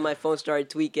something, and then my phone started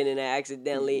tweaking, and I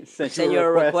accidentally Sent sent you you a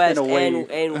a request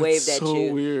request and waved at so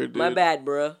you. weird, My dude. bad,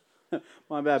 bro.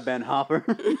 My bad, Ben Hopper.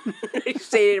 You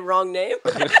say the wrong name.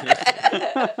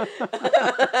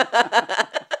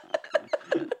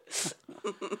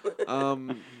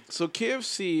 So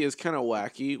KFC is kind of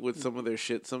wacky with some of their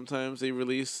shit sometimes. They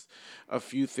release a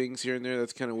few things here and there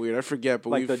that's kind of weird. I forget, but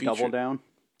Like we've the featured... double down.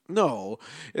 No,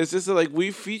 it's just that, like,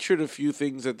 we've featured a few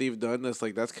things that they've done that's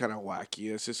like, that's kind of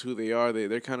wacky. It's just who they are.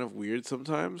 They're kind of weird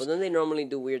sometimes. But then they normally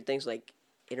do weird things like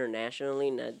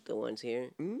internationally, not the ones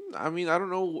here. I mean, I don't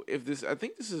know if this. I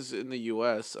think this is in the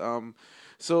U.S.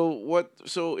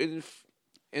 So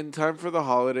in time for the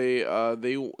holiday,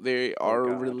 they are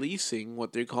God. releasing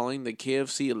what they're calling the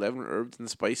KFC 11 Herbs and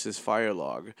Spices Fire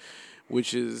Log,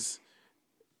 which is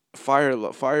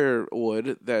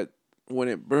firewood that when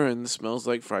it burns smells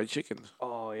like fried chicken.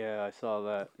 Oh yeah, I saw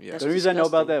that. Yeah. That's The reason I know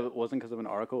about disgusting. that wasn't because of an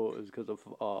article. It was because of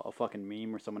a fucking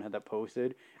meme where someone had that posted,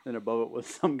 and then above it was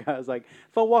some guy was like,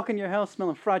 "If I walk in your house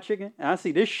smelling fried chicken and I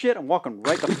see this shit, I'm walking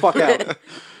right the fuck out."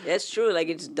 That's true. Like,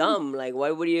 it's dumb. Like,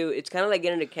 why would you? It's kind of like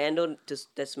getting a candle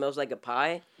that smells like a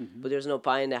pie, but there's no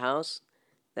pie in the house.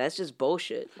 That's just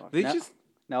bullshit. They now, just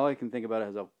now I can think about it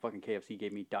as a fucking KFC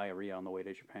gave me diarrhea on the way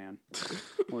to Japan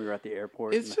when we were at the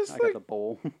airport. It's and just I got like- the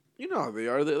bowl. you know how they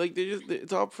are.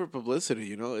 It's all for publicity.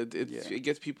 You know, it Yeah.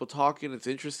 gets people talking. It's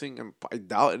interesting, and I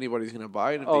doubt anybody's gonna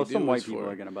buy it. If Oh, they some do, white it's people for-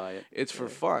 are gonna buy it. It's for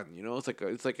fun, you know. It's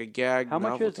like a gag. How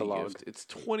much is the novelty log? gift. It's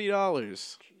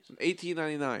 $20,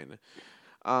 $18.99.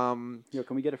 Yo,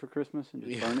 can we get it for Christmas and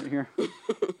just burn it here?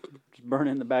 Just burn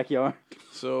it in the backyard.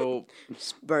 So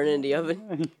Just burn it in the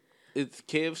oven. it's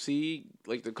KFC,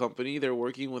 like the company. They're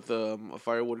working with a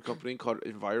firewood company called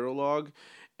Envirolog,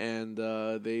 and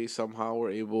they somehow were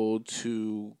able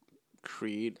to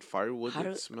create firewood How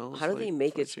that do smells. how do like they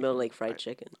make fried it smell chicken. like fried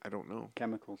chicken? I don't know.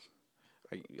 Chemicals.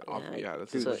 Yeah,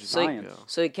 that's Dude, So, essentially- so, science. yeah.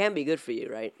 so it can be good for you,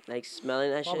 right? Like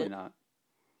smelling that Probably shit. not.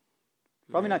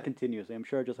 Probably not continuously. I'm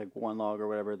sure just like one log or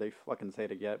whatever they fucking say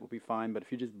to get will be fine. But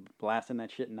if you're just blasting that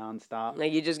shit nonstop,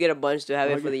 Like, you just get a bunch to have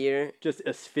it for the year. just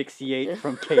asphyxiate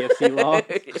from KFC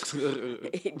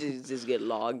logs. just get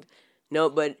logged. No,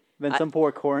 but Then some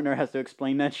poor coroner has to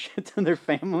explain that shit to their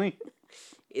family.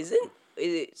 is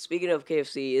it speaking of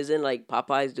KFC, isn't like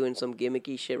Popeyes doing some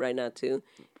gimmicky shit right now too?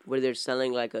 Where they're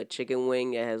selling like a chicken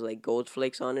wing that has like gold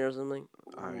flakes on it or something.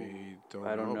 I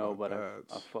I don't know, about but I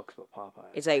that. fucks with Popeyes.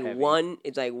 It's like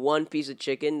Heavy. one piece of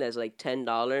chicken that's like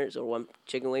 $10 or one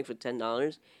chicken wing for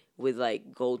 $10 with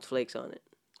like gold flakes on it.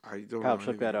 I don't Pouch, know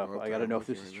look that anything up. about I gotta that know if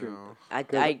this right is true. now. I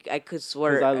could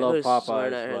swear. Because I love could've sworn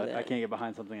Popeyes, I heard but that. I can't get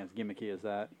behind something as gimmicky as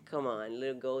that. Come on,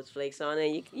 little gold flakes on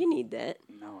it. You need that.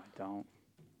 No, I don't.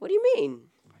 What do you mean?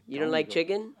 You don't like go-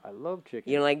 chicken? I love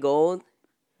chicken. You don't like gold?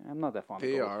 I'm not that fond of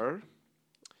They gold. are.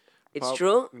 It's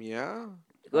true. Yeah.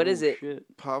 What Oh, is it?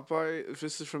 Shit. Popeye,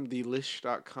 this is from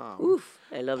delish.com. Oof,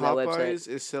 I love that website. Popeyes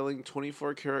is selling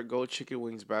 24 karat gold chicken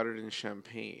wings battered in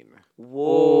champagne.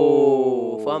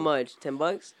 Whoa, for how Whoa. much?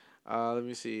 $10? Let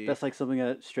me see. That's like something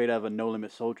that straight out of a No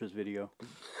Limit Soldiers video.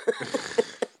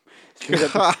 straight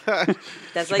up,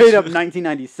 That's straight like up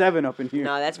 1997 up in here.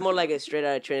 no, that's more like a straight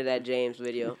out of Trinidad James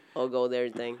video. All gold,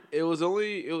 everything. It's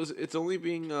only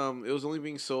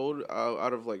being sold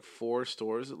out of like 4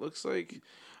 stores. It looks like,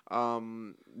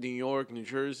 New York, New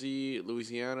Jersey,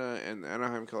 Louisiana, and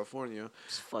Anaheim, California.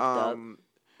 It's fucked up.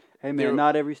 Hey They're- man,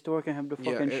 not every store can have the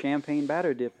Yeah, fucking champagne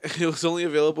batter dip. It was only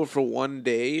available for one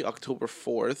day, October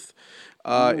 4th.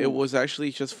 It was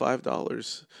actually just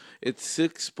 $5. It's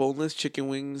 6 boneless chicken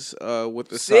wings with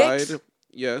the 6? side.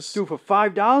 Yes. Dude, for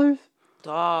 $5?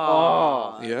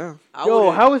 Dog. Yeah. I Yo,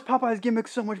 would've- how is Popeye's gimmick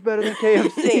so much better than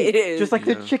KFC? It is. Just like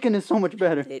the Yeah. chicken is so much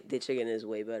better. The chicken is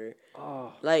way better.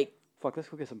 Oh, Like, fuck, let's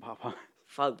go get some Popeye.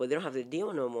 fuck, but they don't have the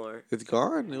deal no more. It's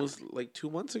gone. It was like 2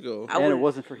 months ago. I And it would,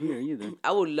 wasn't for here either.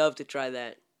 I would love to try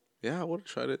that. Yeah, I would have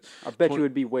tried it. I bet 20 you it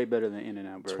would be way better than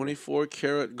In-N-Out Burger. 24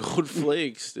 karat gold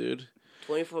flakes, dude.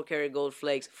 24 karat gold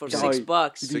flakes for Dog,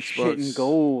 $6. You'd be $6. shitting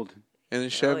gold. And then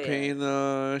champagne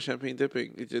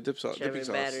dipping, dip sauce, dipping Champagne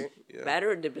sauce. batter. Yeah.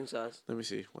 Batter or dipping sauce? Let me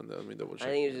see. Let me double check.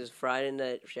 I think it was just fried in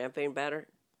that champagne batter.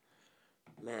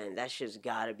 Man, that shit's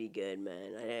gotta be good,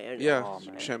 man. Yeah, Oh,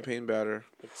 man. champagne batter.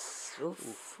 It's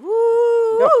oof.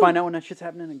 You gotta find out when that shit's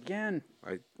happening again.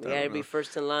 I We don't gotta know. be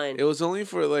first in line. It was only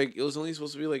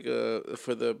supposed to be like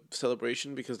for the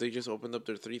celebration because they just opened up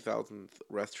their 3,000th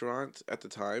restaurant at the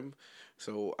time.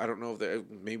 So I don't know if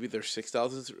maybe their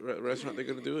 6,000th restaurant they're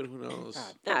gonna do it. Who knows?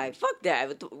 Nah, fuck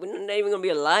that. We're not even gonna be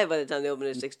alive by the time they open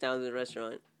a 6,000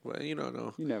 restaurant. Well, you don't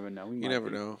know. You never know. You never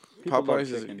know. People love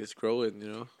Popeyes chicken. is growing. You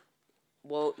know.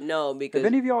 Well, no, Have because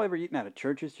any of y'all ever eaten out of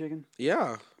Church's Chicken?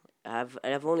 Yeah,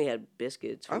 I've only had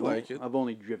biscuits. I like it. I've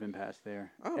only driven past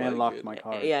there I and like locked it. my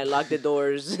car. Yeah, I locked the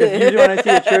doors. Usually when I see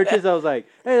a Church's, I was like,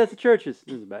 "Hey, that's a Church's."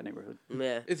 This is a bad neighborhood.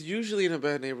 Yeah. It's usually in a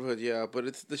bad neighborhood. Yeah, but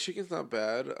the chicken's not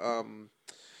bad.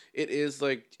 It is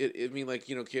like I mean, like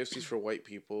KFC's for white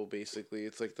people. Basically,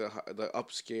 it's like the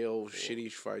upscale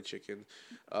shitty fried chicken.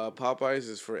 Popeyes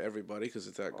is for everybody because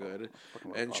it's that good.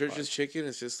 fucking love And Popeyes. Church's chicken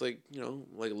is just like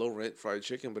like low rent fried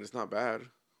chicken, but it's not bad.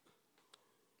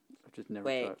 I've just never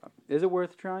Wait. tried. Is it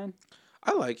worth trying?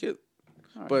 I like it.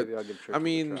 All right, But, maybe I'll give Church's I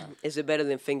mean, a try. Is it better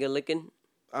than finger licking?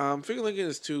 Finger licking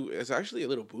is it's actually a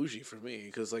little bougie for me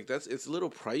because like it's a little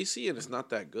pricey and it's not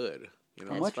that good. How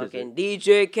That's much is fucking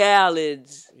DJ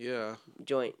Khaled's Yeah.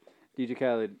 joint. DJ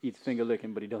Khaled eats finger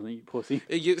licking, but he doesn't eat pussy.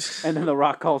 It gives, And then The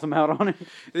Rock calls him out on it.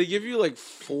 they give you like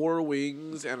 4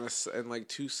 wings and like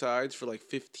 2 sides for like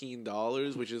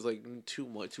 $15, which is like too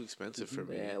expensive for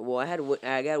me. Yeah. Well,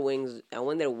 I got wings. I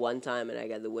went there one time and I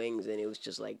got the wings and it was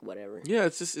just like whatever. Yeah,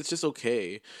 it's just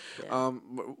okay. Yeah.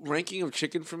 Ranking of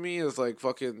chicken for me is like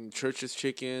fucking Church's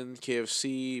Chicken,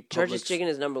 KFC, Church's Publix. chicken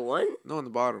is number one. No, on the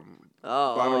bottom.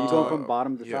 Oh. Bottom you to going top. from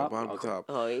bottom to Yeah, top? bottom to Okay. top.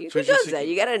 Oh, who Church's does that? Chicken.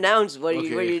 You gotta announce what Okay.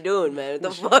 you're doing, man. What the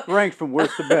fuck? Ranked from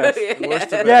worst to best. Worst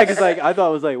to Yeah, best. because like I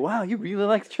thought it was like, wow, you really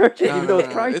like Church's, No, even no, though it's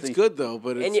no, pricey. it's good though,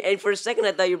 but it's And for a second,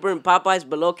 I thought you were putting Popeyes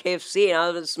below KFC, and I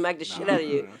was gonna smack the shit out of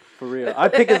you. For real, I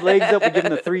pick his legs up and give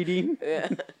him the 3D. Yeah.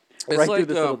 It's right like, through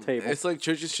this little table. It's like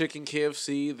Church's Chicken,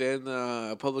 KFC, then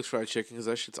Publix fried chicken because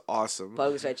that shit's awesome.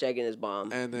 Publix fried chicken is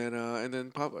bomb. And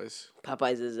then Popeyes.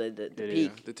 Popeyes is the It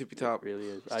peak. Yeah, the tippy top. It really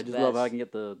is. It's I the just love how I best. can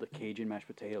get the Cajun mashed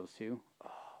potatoes too.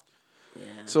 Yeah.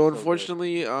 So good.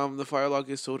 unfortunately, the fire log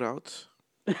is sold out.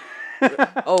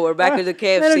 Oh, we're back to the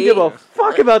I don't give a KFC.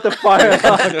 fuck about the fire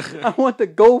log. I want the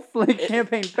Gold Flake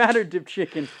champagne batter dip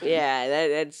chicken. Yeah,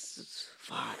 that's.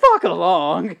 Fuck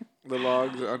along. The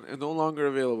logs are no longer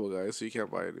available, guys, so you can't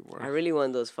buy it I anymore. really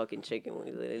want those fucking chicken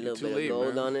wings with a little too bit late, of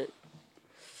gold man. on it.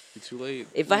 You're too late.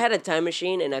 If I had a time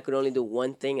machine and I could only do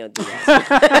one thing, I'd do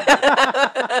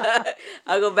that.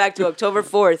 I'll go back to October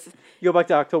 4th. You go back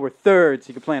to October 3rd so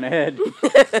you can plan ahead.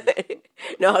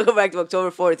 No, I'll go back to October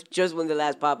 4th just when the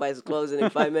last Popeyes is closing in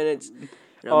 5 minutes.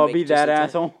 And I'll Oh, make be just that in time.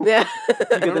 asshole. Yeah.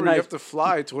 Remember, you nice- have to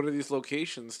fly to one of these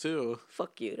locations too.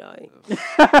 Fuck you, dog.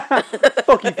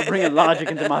 Fuck you for bringing logic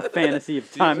into my fantasy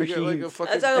of time You get, like, a machines.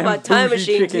 fucking- I'm talking And about time bougie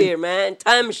machines chicken. here, man.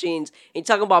 Time machines. You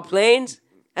talking about planes?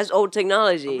 That's old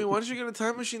technology. I mean, why don't you get a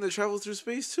time machine that travels through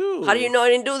space too? How do you know I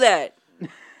didn't do that?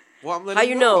 Well, I'm letting How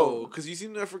you you know? Because you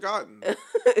seem to have forgotten.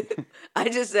 I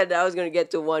just said that I was gonna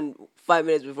get to one 5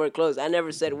 minutes before it closed. I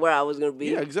never said where I was gonna be.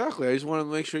 Yeah, exactly. I just wanted to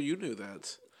make sure you knew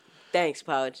that. Thanks,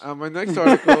 Pouch. My next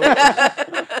article,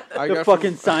 I The got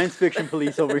fucking from science fiction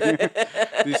police over here.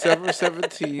 December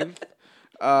 17th,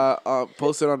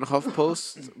 posted on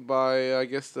HuffPost by I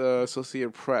guess the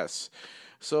Associated Press.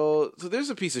 So there's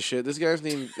a piece of shit. This guy's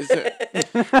name is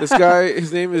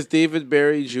his name is David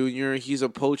Barry Jr. He's a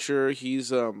poacher. He's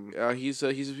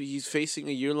facing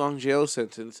a year-long jail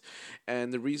sentence,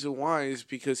 and the reason why is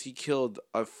because he killed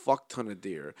a fuck ton of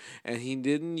deer, and he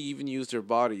didn't even use their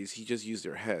bodies. He just used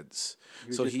their heads. He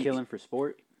was So just killing for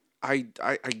sport. I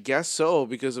guess so,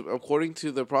 because according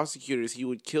to the prosecutors, he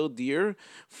would kill deer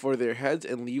for their heads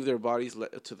and leave their bodies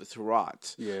to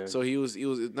rot. Yeah. So he was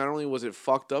not only was it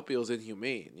fucked up, it was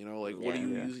inhumane. You know, like what are you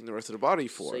Yeah. using the rest of the body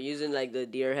for? So using like the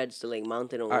deer heads to like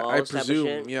mount it on I walls type of presume,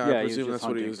 shit. yeah, Yeah, I he was presume just that's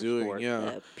what he hunting was for doing. sport. Yeah,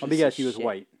 Yeah, I'll piece be guess of he was shit.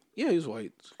 white. yeah, he was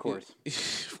white, Of course. of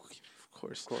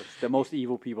course. Of course. The most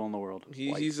evil people in the world.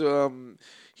 White. He's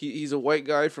a white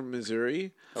guy from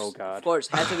Missouri. Oh Of God. course,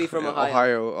 has to be from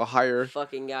Ohio. Ohio.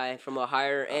 Fucking guy from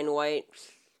Ohio and white.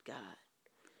 God.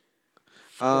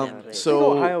 I think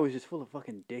So Ohio is just full of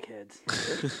fucking dickheads.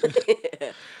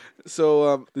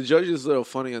 So the judge is a little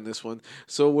funny on this one.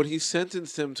 So when he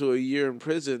sentenced him to a year in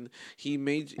prison,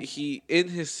 in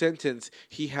his sentence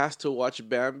he has to watch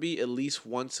Bambi at least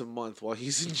once a month while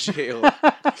he's in jail.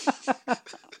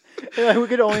 Like, we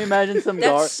could only imagine some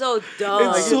guard. That's so dumb.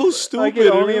 It's so stupid. I could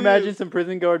it only really imagine is. some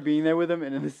prison guard being there with him,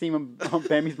 and in the scene when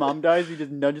Bambi's mom dies, he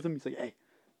just nudges him. He's like, "Hey,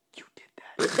 you did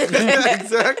that."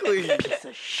 Exactly. Piece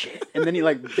of shit. And then he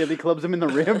like Billy clubs him in the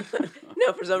rib.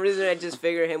 No, for some reason I just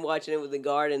figure him watching it with the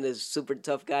guard and the super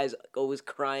tough guys always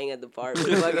crying at the part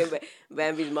when fucking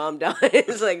Bambi's mom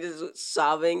dies, like just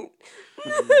sobbing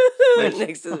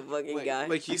next to the fucking guy.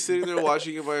 Like he's sitting there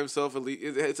watching it by himself. At least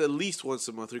it's at least once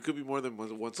a month. Or it could be more than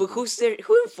once. But who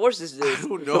enforces this? I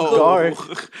don't know. Guard.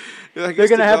 I They're guess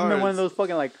gonna the have him in guards. one of those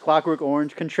fucking like Clockwork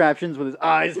Orange contraptions with his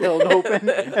eyes held open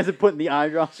as it putting the eye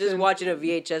drops. Just in. watching a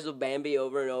VHS of Bambi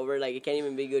over and over, like it can't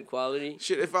even be good quality.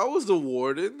 Shit, if I was the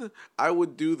warden, I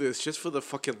would do this just for the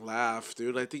fucking laugh,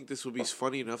 dude. I think this would be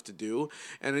funny enough to do,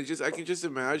 and I can just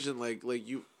imagine like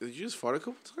you did you just fart a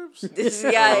couple times? This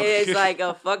guy is like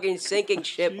a fucking sinking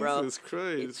ship, bro. Jesus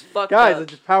Christ! It's fucked Guys, up.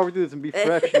 let's just power through this and be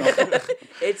professional.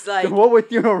 It's like What would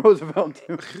Theodore Roosevelt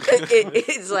do?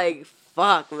 it's like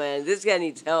fuck, man. This guy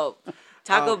needs help.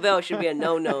 Taco Bell should be a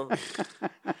no.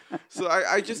 So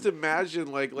I just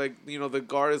imagine like the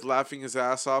guard is laughing his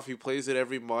ass off. He plays it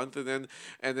every month, and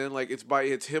then like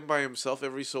it's him by himself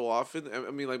every so often.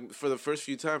 I mean like for the first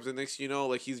few times, and next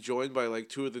like he's joined by like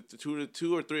two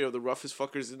or three of the roughest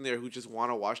fuckers in there who just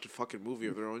want to watch the fucking movie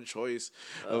of their own choice.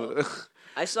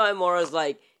 I saw it more as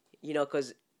like,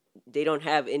 because they don't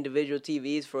have individual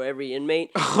TVs for every inmate.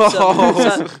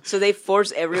 So they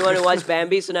force everyone to watch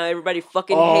Bambi, so now everybody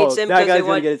fucking hates him that because guy's they gonna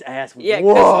watch. get his ass Yeah,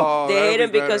 whooped. 'cause they that'd hate be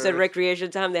him because better. at recreation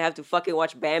time they have to fucking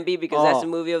watch Bambi because that's the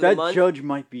movie of the that month. judge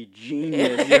might be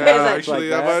genius. Yeah, That's like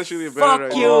actually a better Fuck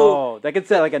idea. you. Oh, that could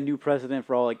set like a new precedent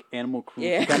for all like animal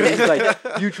cruelty. Yeah. Kind of, it's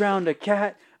like, you drowned a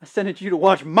cat. I sentenced you to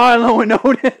watch Milo and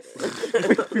Otis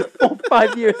for your full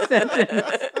 5-year sentence.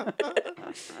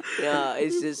 Yeah,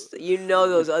 it's just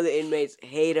those other inmates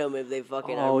hate him if they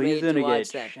fucking Oh, are he's made to gonna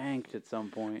watch get that. shanked at some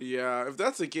point. Yeah, if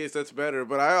that's the case, that's better.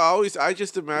 But I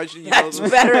just imagine That's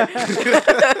those- better.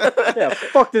 Yeah,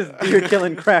 fuck this deer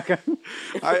killing cracker.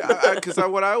 Because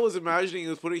what I was imagining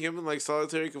was putting him in like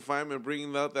solitary confinement,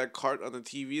 bringing out that cart on the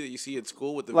TV that you see at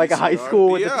school with the Like a high VCR.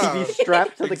 school with Yeah. the TV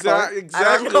strapped to the car.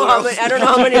 Exactly. I don't know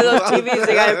how many of those TVs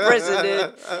they got in prison,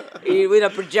 dude. With a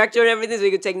projector and everything, so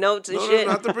you could take notes and No, shit.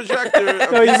 not the projector.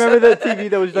 No, you remember that TV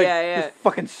that was like Yeah. just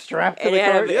fucking strapped to And the it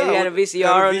had car? a- and it had a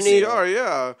VCR underneath. VCR,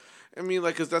 yeah. I mean,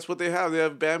 like, because that's what they have. They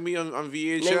have Bambi on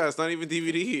VHS, not even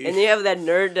DVD. And then you have that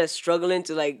nerd that's struggling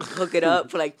to like hook it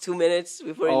up for like 2 minutes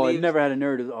before he Oh, I leaves. never had a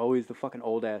nerd. It was always the fucking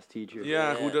old ass teacher.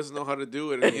 yeah, who doesn't know how to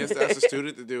do it, and he has to ask the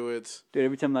student to do it. Dude,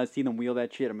 every time I see them wheel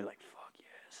that shit, I'm like, fuck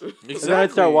yes. Exactly. And then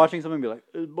I'd start watching something and be like,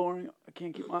 it's boring. I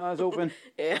can't keep my eyes open.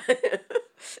 Yeah,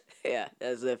 yeah,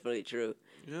 that's definitely true.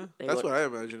 Yeah, They that's wa- what I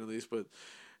imagine at least. But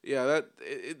yeah,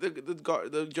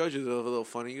 the judge is a little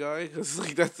funny guy because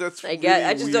like that's. I guess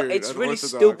I really just don't. weird, It's really unorthodox.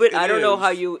 stupid. It I don't know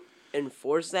how is. you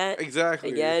enforce that. Exactly.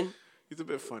 Again, He's a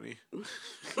bit funny.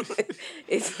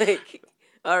 it's like,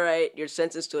 all right, you're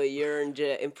sentenced to a year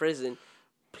in prison.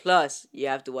 Plus, you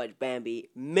have to watch Bambi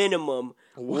minimum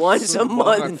once a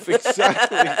month.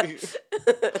 Exactly.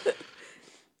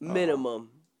 Minimum.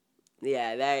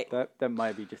 Yeah, That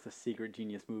might be just a secret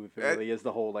genius move if it really is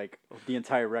the whole, like, the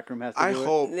entire rec room has to I do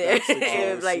hope that's the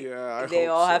case. like Yeah, I they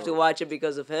hope all have so. to watch it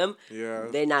because of him. Yeah.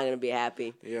 They're not gonna be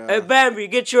happy. Yeah. Hey Bambi,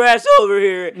 get your ass over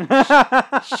here!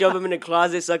 Shove him in the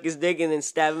closet, suck his dick, and then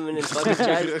stab him in his fucking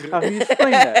chest. How do you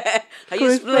explain that? How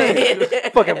you explain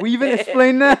it? Fuck, have we even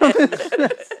explained that on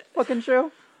this fucking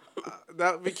show?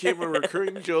 That became a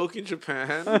recurring joke in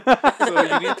Japan. So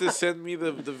you need to send me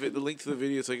the link to the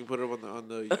video so I can put it up on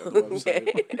the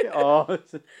website. Oh,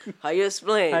 How you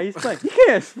explain? how you explain? You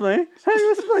can't explain. How do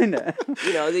you explain that?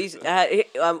 These I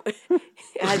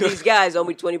had these guys owe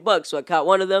me $20, so I caught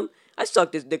one of them. I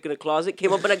stuck this dick in the closet,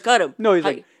 came up and I cut him. No, he's How-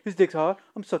 like, his dick's hard.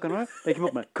 I'm sucking on it. They came up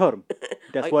and I cut him.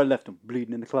 That's why I left him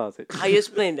bleeding in the closet. How you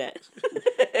explain that?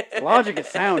 Logic is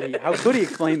sound. How could he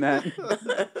explain that?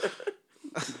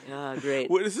 Ah, great.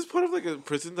 Wait, is this part of like a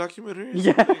prison documentary? or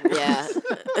Yeah. something?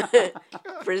 Yeah.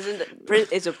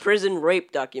 It's a prison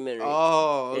rape documentary.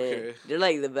 Oh, Yeah, okay. they're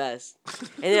like the best.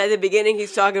 And then at the beginning,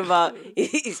 he's talking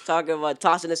about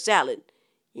tossing a salad.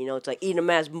 It's like eating a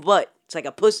man's butt. It's like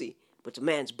a pussy, but it's a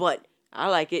man's butt. I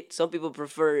like it. Some people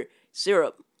prefer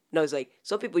syrup. No, it's like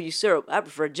some people use syrup. I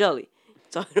prefer jelly.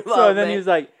 Talking about So and then man. he was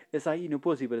like, it's like eating a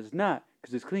pussy, but it's not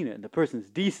because it's cleaner and the person's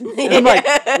decent. And I'm like,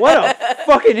 what a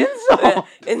fucking insult.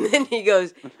 And then he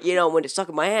goes, when they're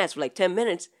sucking my ass for like 10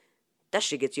 minutes, that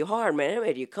shit gets you hard, man. That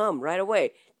made you come right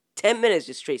away. 10 minutes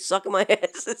just straight sucking my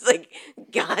ass. It's like,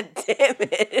 god damn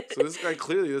it. So this guy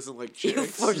clearly doesn't like You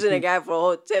chicks. forcing a guy for a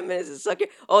whole 10 minutes to suck it.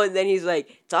 Oh, and then he's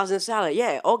like, tossing salad.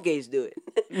 Yeah, all gays do it.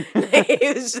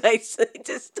 He was like,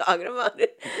 just talking about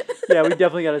it. Yeah, we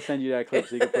definitely got to send you that clip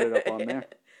so you can put it up on there.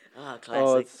 Ah, classic.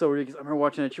 Oh, it's so ridiculous. I remember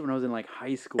watching that shit when I was in like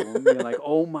high school and being like,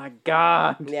 oh my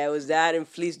god. Yeah, it was that and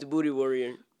Fleece the Booty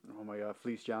Warrior. Oh my god,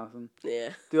 Fleece Johnson. Yeah.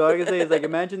 Dude, all I can say is like,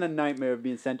 imagine the nightmare of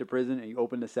being sent to prison and you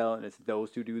open the cell and it's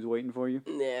those two dudes waiting for you.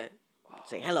 Yeah.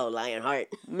 Say, hello, Lionheart.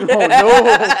 Oh no!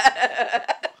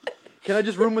 Can I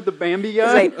just room with the Bambi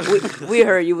guy? He's like, we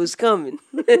heard you was coming.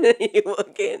 You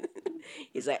walk in.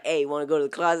 He's like, hey, want to go to the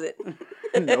closet?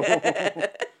 No.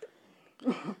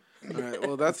 All right,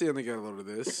 well, that's the end of Get a Load of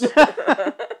This.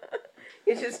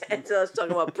 He just ends us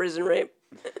talking about prison rape.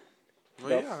 Oh,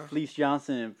 yeah. Fleece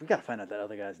Johnson. We gotta find out that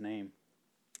other guy's name.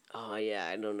 Oh, yeah,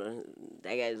 I don't know.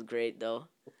 That guy's great, though.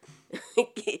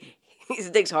 His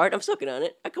dick's hard. I'm sucking on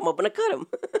it. I come up and I cut him.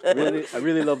 I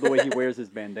really love the way he wears his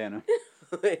bandana.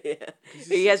 Yeah.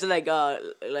 He has like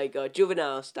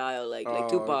juvenile style, like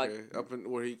Tupac. Okay. Up in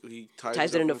where he ties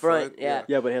Ties it it up in the front, yeah.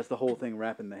 Yeah, but it has the whole thing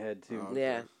wrapping the head too. Oh.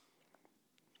 Yeah.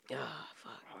 Oh,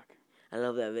 fuck. I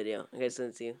love that video. I gotta send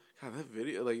it to you. God, that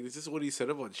video, like, this is what he said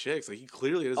about chicks. Like, he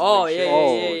clearly doesn't Oh, like yeah, chicks.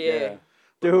 Oh yeah.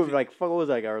 Dude, like fuck, what was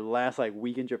like our last like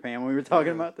week in Japan when we were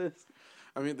talking about this?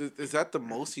 I mean, is that the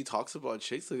most he talks about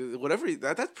chicks? Like, whatever,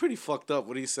 that's pretty fucked up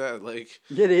what he said. Like,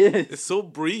 It is. it's so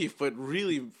brief, but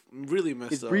really, really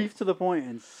messed It's up. brief to the point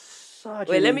and such.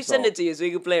 Wait, an let me send insult. it to you so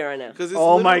you can play it right now. 'Cause it's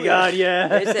Oh my literally- god, yeah.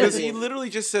 Let me send it Because to he you. literally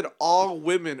just said all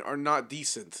women are not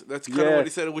decent. That's kind of Yeah. what he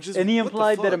said, which is And he what the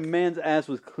implied that a fuck? man's ass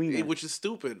was cleaner. Which is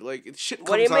stupid. Like, shit comes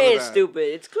What do you out mean of it's that. stupid?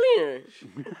 It's cleaner.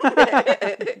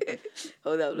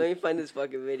 Hold up, let me find this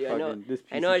fucking video. Fucking this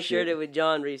I piece know of I shared shit. it with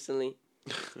John recently.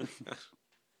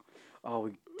 Oh,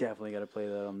 we definitely got to play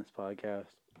that on this podcast.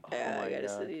 Oh Yeah, my I gotta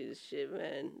god. send you this shit,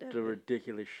 man. The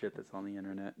ridiculous shit that's on the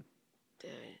internet. Damn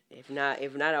it. If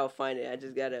not, I'll find it. I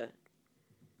just gotta.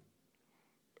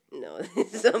 No,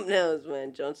 it's something else,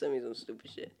 man. John sent me some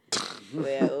stupid shit. But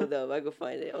yeah, hold up, I can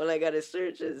find it. All I gotta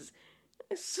search is.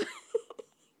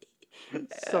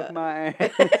 Suck my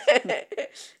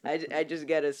ass. I just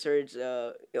gotta search.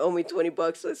 You owe me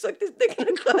 $20, so I suck this dick in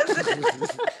the closet.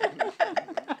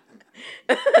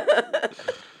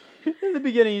 In the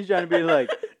beginning, he's trying to be like,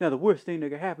 now the worst thing that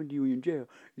could happen to you in jail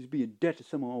is be in debt to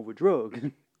someone over drugs.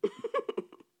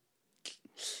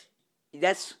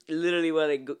 That's literally what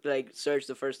I searched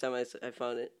the first time I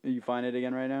found it. You find it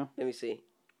again right now? Let me see.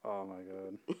 Oh my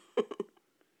god.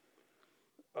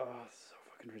 Oh, so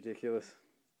fucking ridiculous.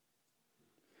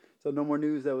 So no more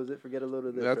news. That was it. Forget a load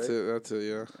of this. That's right? it. That's it.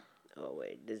 Yeah. Oh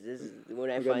wait, this is when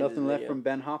I We got find nothing this left video. from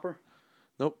Ben Hopper.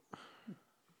 Nope.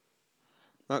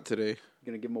 Not today. You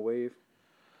gonna give him a wave?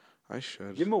 I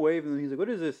should. Give him a wave, and then he's like, "What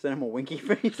is this?" Send him a winky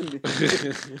face, and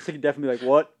so he definitely like,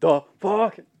 "What the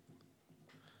fuck?"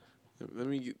 Let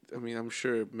me. I mean, I'm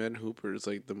sure Ben Hooper is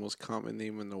like the most common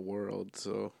name in the world.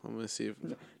 So I'm gonna see if.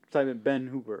 Type in Ben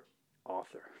Hooper,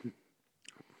 author.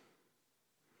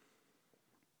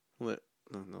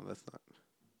 No, that's not.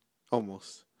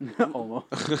 Almost. Almost.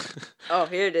 Oh,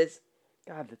 here it is.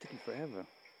 God, that took you forever.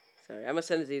 Sorry, I'm gonna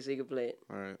send it to you so you can play it.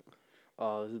 All right.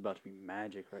 Oh, this is about to be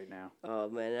magic right now. Oh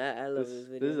man, I love this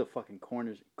video. This is a fucking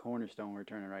cornerstone we're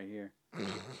turning right here.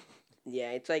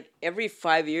 Yeah, it's like every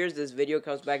 5 years this video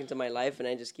comes back into my life and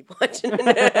I just keep watching it.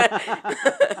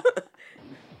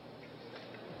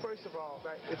 First of all,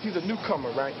 right, if he's a newcomer,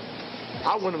 right,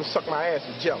 I want him to suck my ass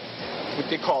with jelly, what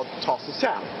they call toss the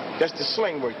salad. That's the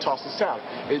slang word, toss the salad.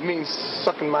 It means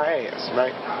sucking my ass,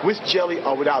 right? With jelly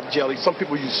or without jelly. Some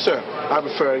people use syrup. I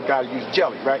prefer a guy to use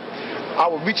jelly, right? I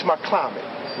will reach my climate,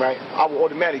 right? I will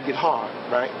automatically get hard,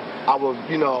 right? I will,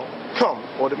 come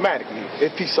automatically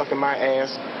if he's sucking my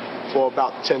ass for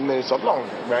about 10 minutes or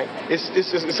longer, right? It's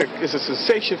a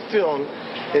sensation feeling,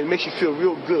 and it makes you feel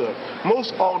real good.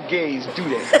 Most all gays do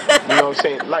that, you know what I'm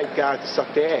saying? Like guys to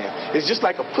suck their ass. It's just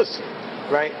like a pussy,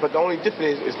 right? But the only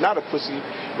difference is it's not a pussy,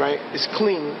 right? It's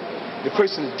clean, the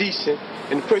person's decent,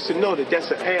 and the person know that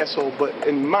that's an asshole, but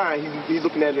in mind, he's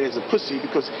looking at it as a pussy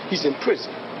because he's in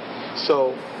prison.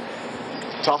 So,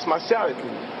 toss my salad,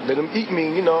 let him eat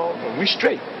me, and we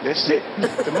straight. That's it.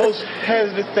 The most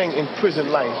hazardous thing in prison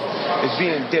life is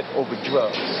being in debt over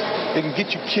drugs. They can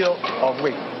get you killed or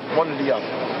raped, one or the other.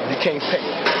 You can't pay.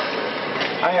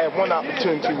 I had one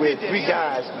opportunity where 3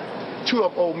 guys, 2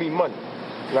 of them owed me money,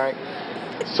 right?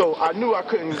 So I knew I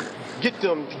couldn't get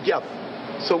them together.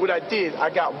 So what I did, I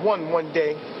got one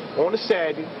day on a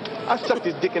Saturday. I sucked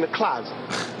his dick in the closet.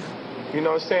 You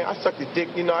know what I'm saying? I sucked his dick,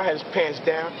 I had his pants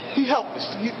down. He helpless.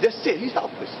 That's it, he's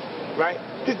helpless. right?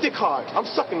 His dick hard. I'm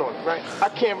sucking on it, right? I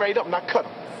came right up and I cut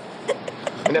him.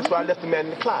 And that's why I left the man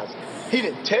in the closet. He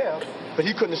didn't tell, but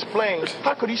he couldn't explain.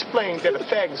 How could he explain that a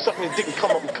fag was sucking his dick and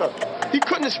come up and cut him? He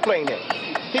couldn't explain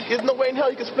that. There's no way in hell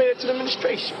he could explain it to the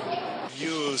administration.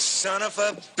 You son of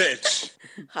a bitch.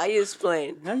 How you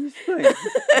explain? How you explain?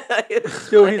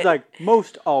 Dude, he's like,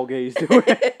 most all gays do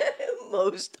it.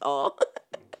 Most all.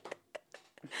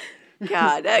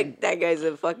 God, that guy's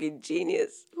a fucking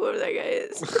genius. Whoever that guy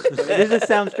is. It is a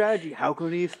sound strategy. How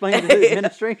could he explain to the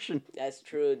administration? That's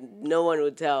true. No one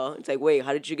would tell. It's like, wait,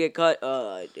 how did you get cut?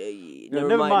 Never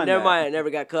never mind. mind Never that. mind. I never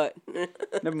got cut.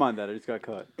 Never mind that. I just got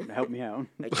cut. Help me out.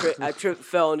 I tripped,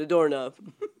 fell on the doorknob.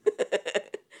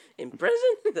 In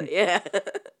prison? Yeah.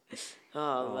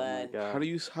 Oh, man. How do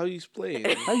you explain?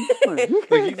 How you explain?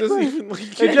 Like he doesn't even. Like, he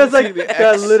It's can't just say like the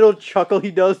that X. little chuckle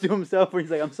he does to himself where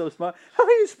he's like, I'm so smart. How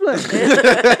do you explain?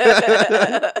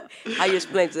 How you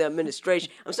explain to the administration?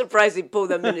 I'm surprised he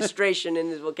pulled administration in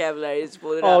his vocabulary. He just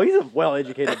pulled it out. Oh, he's a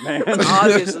well-educated man.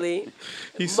 Obviously.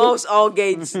 He's so- Most all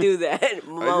gays do that. I just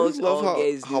Most love all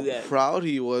gays how do that. proud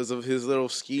he was of his little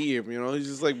scheme. You know, he's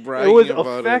just like It bragging was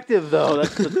about effective, though.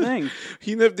 That's the thing.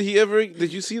 it.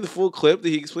 Did you see the full clip? Did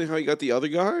he explain how he got the other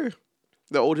guy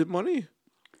that owed him money?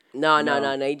 No.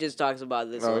 He just talks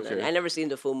about this Oh, one. okay. I never seen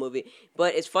the full movie.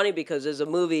 But it's funny because there's a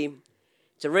movie,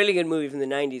 it's a really good movie from the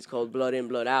 90s called Blood In,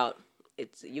 Blood Out.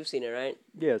 You've seen it, right?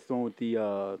 Yeah, it's the one with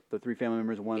the three family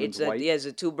members. One of It's them's white. it's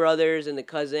the two brothers and the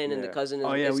cousin, and the Yeah. cousin is,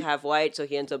 Oh, yeah, is we- half white, so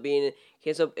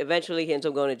eventually he ends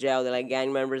up going to jail. They're like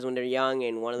gang members when they're young,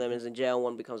 and one of them is in jail,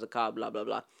 one becomes a cop, blah blah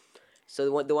blah. So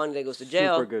the one that goes to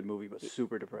jail, Super good movie, but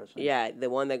super depressing. yeah, the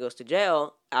one that goes to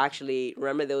jail, actually,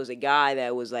 remember there was a guy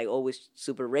that was like always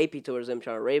super rapey towards him,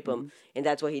 trying to rape him, Mm-hmm. and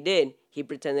that's what he did. He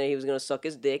pretended he was gonna suck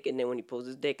his dick, and then when he pulls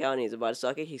his dick out and he's about to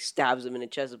suck it, he stabs him in the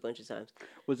chest a bunch of times.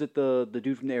 Was it the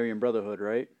dude from the Aryan Brotherhood,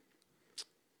 right?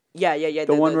 Yeah.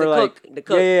 The one where cook, like the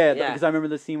cook, yeah, because I remember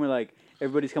the scene where like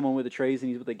everybody's coming with the trays and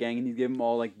he's with the gang and he's giving them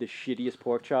all like the shittiest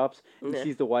pork chops. And he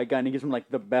sees the white guy and he gives him like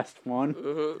the best one.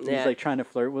 And yeah. He's like trying to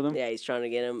flirt with him. Yeah, he's trying to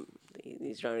get him.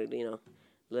 He's trying to,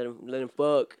 let him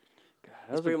fuck. That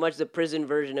It's was pretty much the prison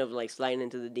version of like sliding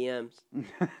into the DMs.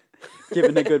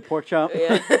 giving a good pork chop.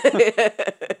 Yeah.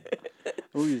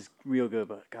 Movie's real good,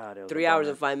 but God, it was 3 a hours bummer.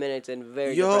 and 5 minutes and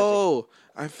very depressing. Yo,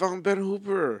 I found Ben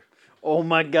Hooper Oh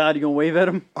my God, you gonna wave at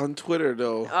him? on Twitter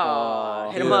though. Oh,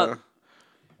 hit him Yeah. up.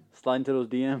 Slide into those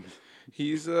DMs.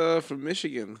 He's from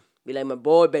Michigan. Be like, my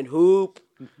boy Ben Hoop.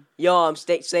 Yo, I'm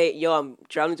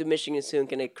traveling to Michigan soon.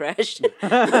 Can I crash?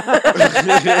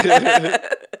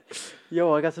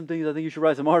 Yo, I got some things I think you should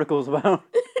write some articles about.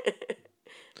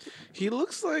 He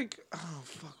looks like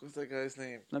what's that guy's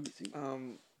name? Let me see.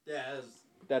 Yeah.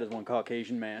 That is one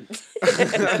Caucasian man.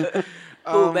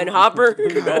 Who, Ben Hopper?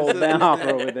 Oh, Ben Hopper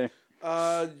over there.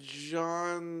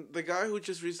 John, the guy who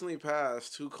just recently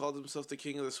passed, who called himself the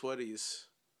King of the Sweaties.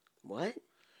 What?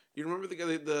 You remember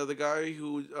the guy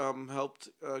who helped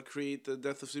create the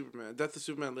Death of Superman? Death of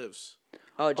Superman Lives.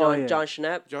 Oh, John yeah. John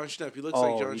Schnapp. John Schnepp. He looks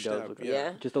like John he does Schnepp. look Yeah.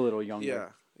 Yeah. just a little younger. Yeah.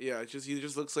 Yeah. He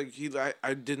just looks like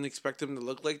I didn't expect him to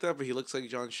look like that, but he looks like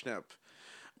John Schnepp.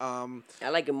 I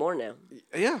like him more now.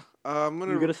 Yeah. I'm You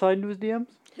gonna. gonna slide into his DMs?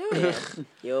 Hell yeah.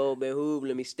 Yo, Ben Hoop,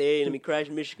 let me stay. Let me crash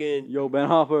Michigan. Yo, Ben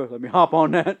Hopper, let me hop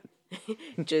on that.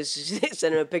 Just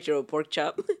send him a picture of a pork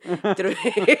chop through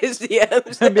his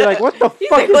DMs. And be like, what the He's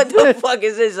fuck like, is what the this? fuck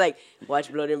is this? Like,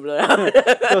 watch Blood In, Blood Out.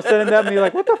 So send him that and be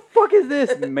like, what the fuck is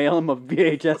this? Mail him a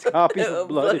VHS copy of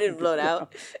Blood In, Blood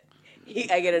Out.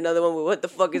 I get another one with what the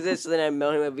fuck is this? So then I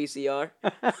mail him a VCR.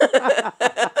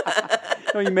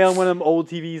 No, you mail him one of them old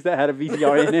TVs that had a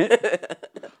VCR in it.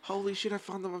 Holy shit! I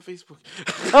found them on Facebook.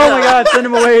 Oh my God, send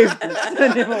him a wave.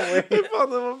 Send him a wave. I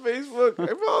found them on Facebook. I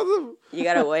found them. You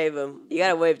gotta wave him. You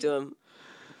gotta wave to him.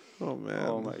 Oh man.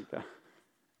 Oh my God.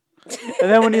 And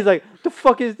then when he's like, the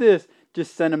fuck is this?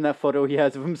 Just send him that photo he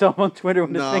has of himself on Twitter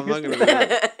when his No, I'm not fingers. gonna do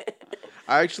that.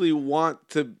 I actually want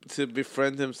to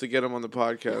befriend him to get him on the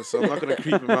podcast, so I'm not gonna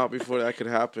creep him out before that could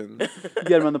happen.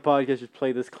 Get him on the podcast, just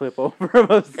play this clip over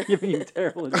of us giving you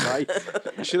terrible advice.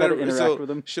 Should How to interact with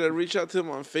him. Should I reach out to him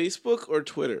on Facebook or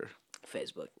Twitter?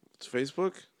 Facebook. It's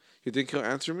Facebook. You think he'll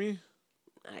answer me?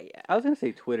 I was gonna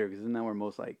say Twitter because isn't that where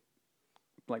most like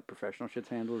professional shit's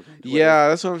handled? is on Twitter? Yeah,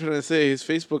 that's what I'm trying to say. His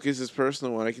Facebook is his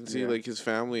personal one. I can see Yeah. like his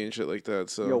family and shit like that.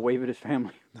 So. Yo, wave at his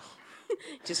family.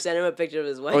 Just send him a picture of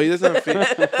his wife. Oh, he doesn't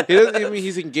have. He doesn't. I mean,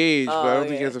 he's engaged, but I don't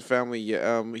think he yeah. has a family yet.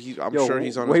 I'm Yo, sure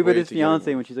he's on his wave way at his to get him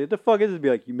fiance one. when she's like, "The fuck is this?" Be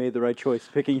like, "You made the right choice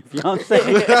picking your fiance."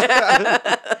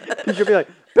 She'll be like,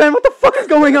 "Ben, what the fuck is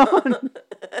going on?"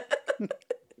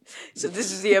 So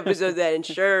this is the episode that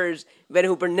ensures Ben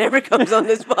Hooper never comes on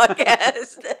this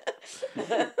podcast.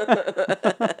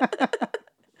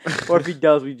 Or if he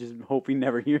does, we just hope he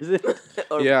never hears it.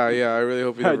 Yeah, I really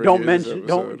hope he never Don't hears this mention,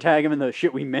 don't episode. tag him in the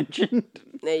shit we mentioned.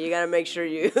 Yeah, you gotta make sure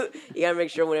you gotta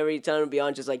make sure whenever you tell him to be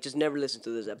on, just never listen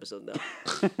to this episode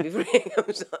though before he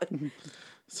comes on.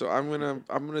 So I'm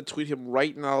gonna tweet him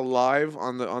right now live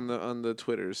on the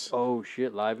Twitters. Oh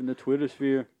shit! Live in the Twitter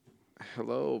sphere.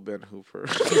 Hello, Ben Hooper.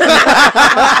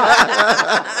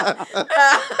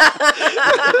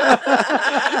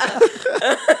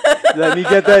 Let me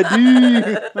get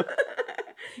that D.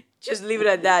 Just leave it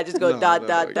at that. Just go No, dot no,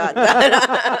 dot no. dot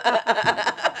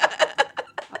dot.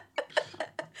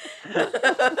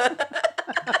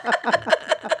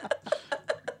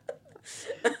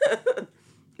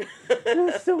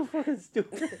 That's so fucking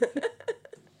stupid.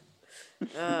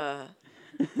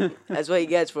 That's what he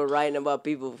gets for writing about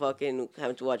people fucking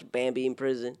having to watch Bambi in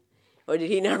prison. Or did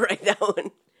he not write that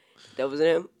one? That wasn't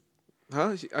him?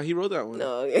 Huh? He wrote that one.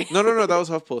 No, okay. No, that was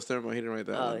HuffPost. Never mind, he didn't write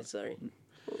that Oh, one. sorry.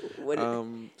 What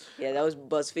Um, yeah, that was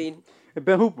BuzzFeed. Hey,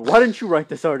 Ben Hooper, why didn't you write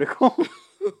this article?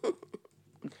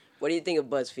 What do you think of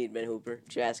BuzzFeed, Ben Hooper?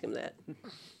 Should ask him that.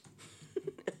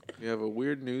 you have a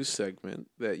weird news segment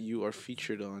that you are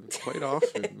featured on quite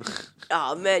often.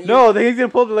 Oh man, No, he's gonna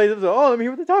pull the latest episode. Oh, let me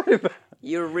hear what they're talking about.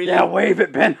 you're really Yeah, wave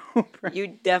it, Ben Hooper. you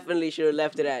definitely should have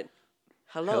left it at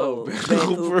hello, Ben Ben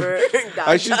Hooper. Hooper.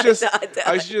 I should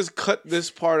just cut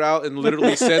this part out and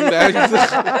literally send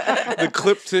that the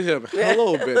clip to him.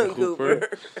 Hello, Ben Hooper.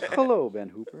 Hello, Ben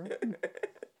Hooper.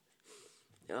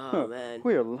 Oh man.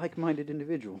 We are like-minded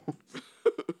individuals.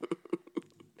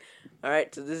 All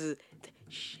right, so this is.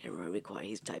 Shh, everyone be quiet.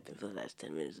 He's typing for the last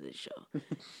 10 minutes of this show. He's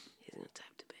gonna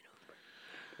type to Ben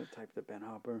Hooper. Type the Ben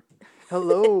Hopper.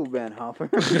 Hello, Ben Hopper.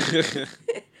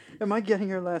 Am I getting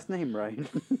your last name right?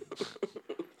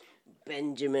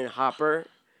 Benjamin Hopper.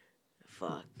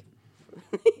 Fuck.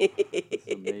 It's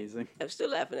amazing. I'm still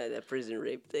laughing at that prison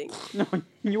rape thing. No,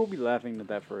 you will be laughing at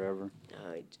that forever.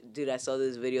 Dude, I saw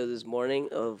this video this morning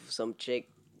of some chick.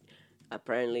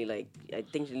 Apparently, like, I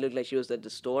think she looked like she was at the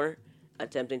store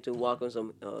attempting to walk on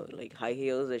some, like, high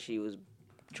heels that she was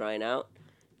trying out.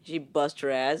 She bust her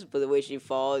ass, but the way she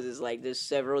falls is, like, there's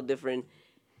several different,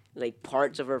 like,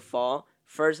 parts of her fall.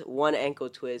 First, one ankle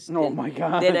twist. Oh then- my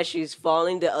God. Then as she's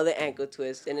falling, the other ankle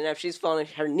twist. And then after she's falling,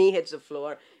 her knee hits the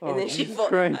floor. And Oh, then she Jesus falls.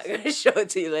 Christ. I'm going to show it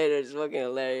to you later. It's fucking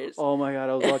hilarious. Oh my God,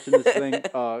 I was watching this thing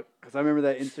because I remember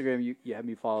that Instagram you had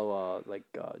me follow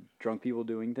drunk people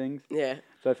doing things. Yeah.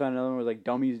 So I found another one where like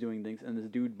dummies doing things, and this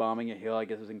dude bombing a hill. I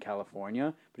guess it was in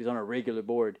California, but he's on a regular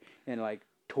board, and like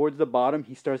towards the bottom,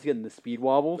 he starts getting the speed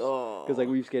wobbles because like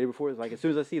we've skated before. It's like as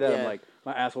soon as I see that, I'm Yeah. like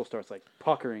my asshole starts like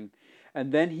puckering,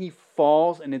 and then he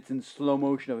falls, and it's in slow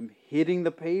motion of him hitting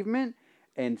the pavement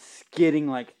and skidding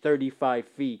like 35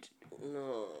 feet.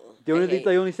 No. The only I hate-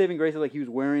 the only saving grace is like he was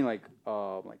wearing like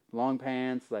long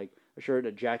pants, like a shirt,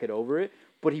 a jacket over it,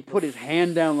 but he put his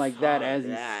hand down like that as he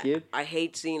That. skid. I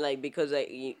hate seeing like because I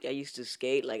used to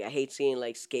skate. Like I hate seeing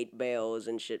like skate bails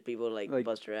and shit. People like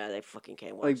bust their ass. I fucking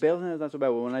can't watch. Like that. bailing is not so bad,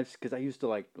 but when because I used to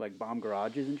like bomb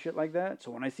garages and shit like that.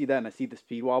 So when I see that and I see the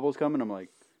speed wobbles coming, I'm like,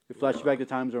 it flashes back to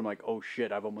times where I'm like, oh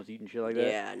shit, I've almost eaten shit like that.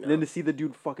 Yeah, And no. then to see the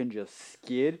dude fucking just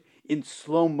skid in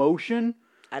slow motion.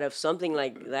 Out of something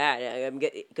like that, I'm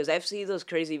getting because I've seen those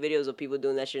crazy videos of people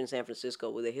doing that shit in San Francisco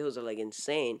where the hills are like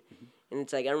insane, and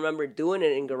it's like I remember doing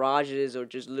it in garages or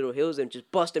just little hills and just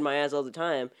busting my ass all the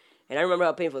time, and I remember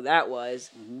how painful that was.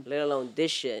 Let alone this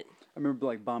shit. I remember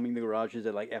like bombing the garages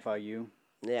at like FIU.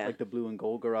 Yeah. Like the blue and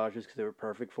gold garages because they were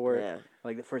perfect for it. Yeah.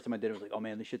 Like the first time I did it, I was like, oh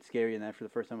man, this shit's scary. And after the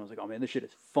first time, I was like, oh man, this shit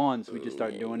is fun. So we just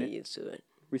started doing Get it. used to it.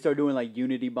 We started doing like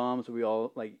unity bombs. So we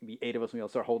all like be 8 of us, and we all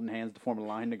start holding hands to form a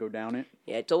line to go down it.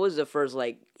 Yeah, it's always the first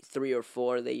like 3 or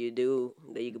 4 that you do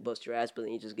that you can bust your ass, but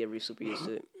then you just get super used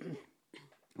to it.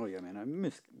 Oh yeah, man, I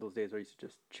miss those days where I used to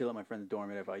just chill at my friend's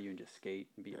dorm at FIU and just skate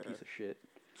and be a piece of shit.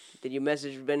 Did you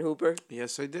message Ben Hooper?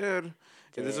 Yes, I did.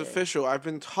 It is Damn. official. I've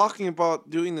been talking about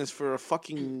doing this for a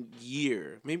fucking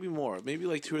year, maybe more, maybe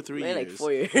like 2 or 3 Man, years. like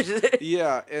 4 years.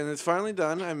 Yeah, and it's finally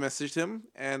done. I messaged him,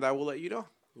 and I will let you know.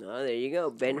 Oh, there you go,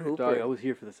 Ben Dog, Hooper. I was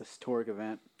here for this historic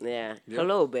event. Yeah.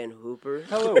 Hello, Ben Hooper.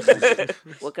 Hello.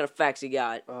 What kind of facts you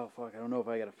got? Oh fuck, I don't know if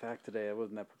I got a fact today. I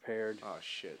wasn't that prepared. Oh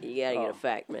shit. You gotta get Oh. a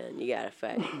fact, man. You got a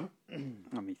fact.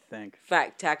 Let me think.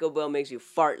 Fact: Taco Bell makes you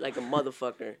fart like a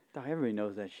motherfucker. Dog, everybody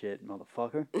knows that shit,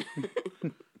 motherfucker.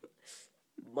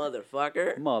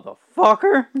 Motherfucker.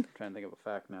 Motherfucker. I'm trying to think of a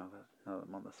fact now that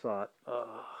I'm on the spot.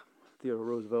 Theodore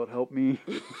Roosevelt help me.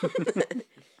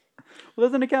 Well,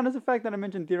 doesn't it count as a fact that I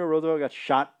mentioned Theodore Roosevelt got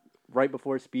shot right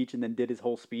before his speech and then did his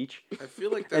whole speech? I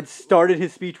feel like And that. started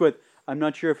his speech with, I'm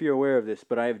not sure if you're aware of this,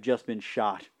 but I have just been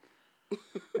shot.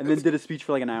 and then did a speech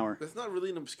for like an hour. That's not really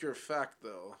an obscure fact,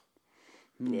 though.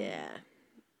 Yeah.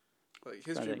 Like,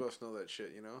 history think- buffs know that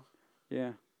shit, you know?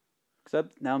 Yeah. Cause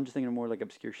now I'm just thinking of more like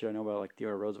obscure shit I know about, like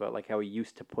Theodore Roosevelt, like how he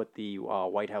used to put the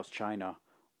White House china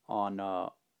on,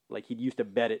 like he used to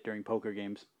bet it during poker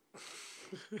games.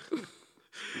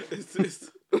 It's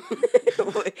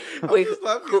wait, I'm wait, just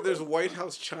laughing at there's White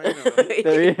House China.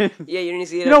 There he is. yeah, you didn't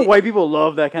see it. You know, white people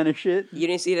love that kind of shit. You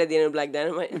didn't see it at the end of Black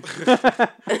Dynamite.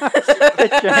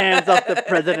 Get your hands off the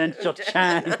presidential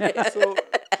china. So,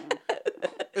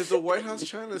 is the White House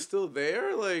China still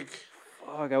there? Like,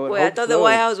 Fuck, I would Wait, I hope thought so. the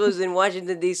White House was in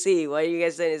Washington D.C. Why are you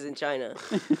guys saying it's in China?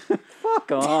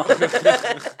 Fuck off.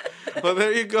 well,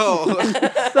 there you go.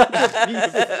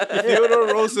 Theodore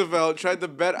Roosevelt tried to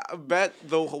bet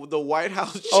the White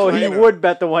House China. Oh, he would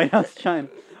bet the White House china.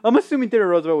 I'm assuming Theodore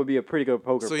Roosevelt would be a pretty good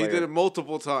poker So player. he did it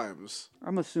multiple times.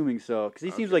 I'm assuming so, because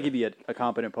he seems like he'd be a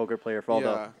competent poker player for all Yeah,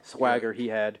 the swagger he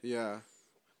had. Yeah.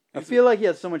 I feel like he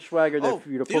has so much swagger that if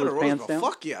you were to pull Theodore his pants Roosevelt. down.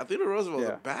 Fuck yeah, Theodore Roosevelt was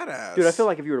Yeah. a badass. Dude, I feel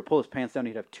like if you were to pull his pants down,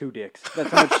 he'd have 2 dicks. That's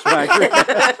how much swagger.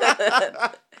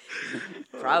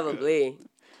 Probably.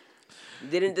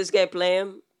 Didn't this guy play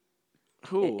him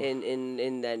Who?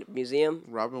 in that museum?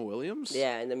 Robin Williams?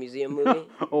 Yeah, in the museum movie.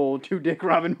 Oh, 2-dick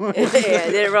Robin Williams.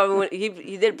 yeah,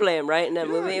 he did play him right in that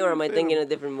movie, he or am I played thinking him. a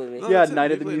different movie? No, Yeah, that's it,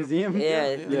 Night he at the played him. Museum.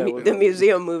 Yeah, yeah, the, we the know.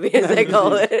 museum movie, as they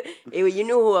call it. You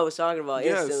knew who I was talking about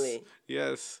instantly.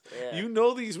 Yes. Yeah. You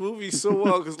know these movies so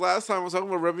well because last time I was talking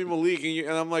about Remy Malik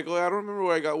and I'm like, oh, I don't remember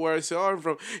where I saw him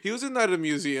from. He was in Night at the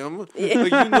Museum. Yeah.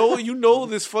 Like you know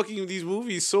these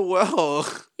movies so well.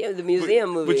 Yeah, the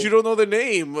museum movie. But you don't know the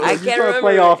name. I You can't try to remember.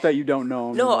 play off that you don't know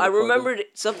him. No, I motherfucker. remembered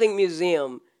something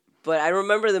museum, but I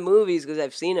remember the movies because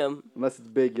I've seen them. Unless it's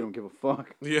big, you don't give a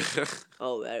fuck. Yeah.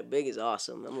 Oh, that Big is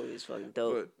awesome. That movie is fucking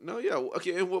dope. But no, yeah.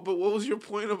 Okay, and but what was your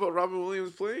point about Robin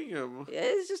Williams playing him? Yeah,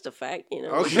 it's just a fact, you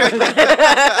know. Okay.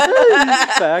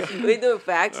 Fact. We do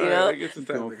facts, you All right, know. I guess it's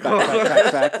time to Fact, go.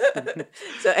 fact.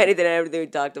 So anything and everything we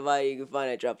talked about, you can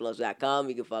find at droploss.com.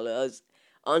 You can follow us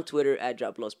on Twitter at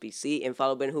droplosspc and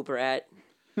follow Ben Hooper at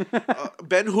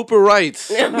Ben Hooper writes.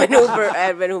 Ben Hooper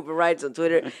at Ben Hooper Writes on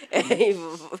Twitter.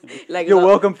 Like You're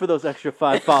welcome for those extra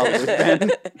 5 followers,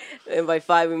 Ben. And by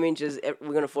 5 we mean just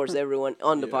we're gonna force everyone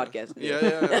on the podcast.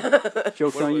 Yeah. Oh,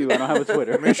 Joke's on you. I don't have a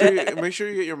Twitter. Make sure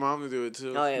you get your mom to do it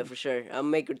too. Oh yeah, for sure. I'll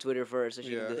make her Twitter first so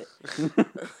she Yeah. can do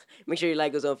it. Make sure you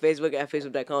like us on Facebook at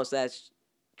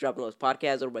facebook.com/Dropping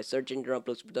Podcast or by searching Drop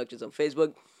Loads Productions on Facebook.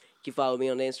 You can follow me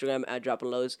on the Instagram at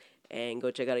Dropping Loads and go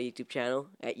check out our YouTube channel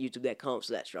at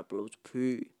youtube.com/Dropping Loads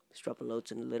P. It's Dropping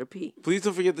Loads in the letter P. Please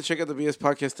don't forget to check out the BS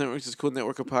Podcast Network. It's a cool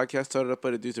network of podcasts started up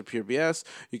by the dudes at Pure BS.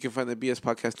 You can find the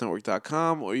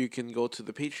BSPodcastNetwork.com or you can go to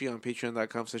the Patreon,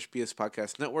 patreon.com/BS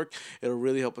Podcast Network. It'll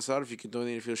really help us out if you can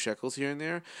donate a few shekels here and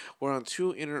there. We're on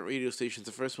 2 internet radio stations.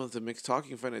 The first one's the Mixed Talk.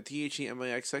 You can find it at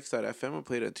THEMIXX.FM. We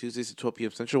play it on Tuesdays at 12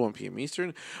 p.m. Central, 1 p.m.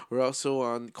 Eastern. We're also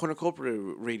on Cornucopia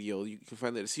Radio. You can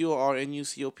find it at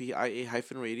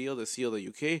CORNUCOPIA-radio, the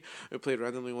CO.UK. We play it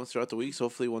randomly once throughout the week, so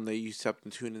hopefully one day you just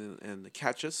happen to tune in and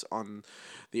catch us on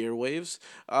the airwaves.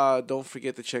 Don't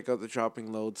forget to check out the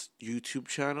Dropping Loads YouTube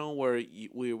channel where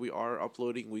we are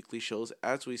uploading weekly shows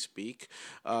as we speak.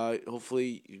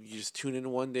 Hopefully you just tune in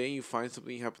one day, you find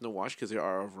something you happen to watch because there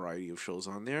are a variety of shows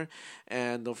on there.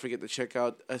 And don't forget to check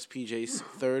out SPJ's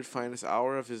third finest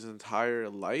hour of his entire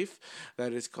life.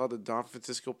 That is called the Don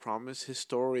Francisco Promise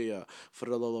Historia for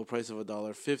the low price of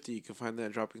 $1.50. You can find that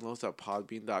at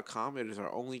droppingloads.podbean.com. It is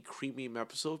our only premium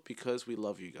episode because we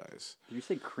love you guys. Did you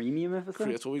say creamium episode?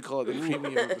 That's what we call it, the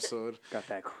premium episode. Got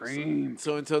that cream.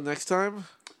 So until next time,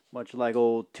 Much like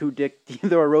old 2-dick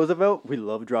Theodore Roosevelt, we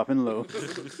love dropping low.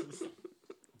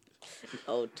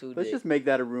 Oh, 2 Let's dicks. just make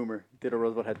that a rumor. Theodore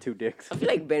Roosevelt had 2 dicks. I feel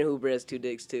like Ben Hooper has 2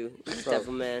 dicks too. He's the type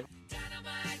of man.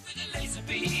 Dynamite with a laser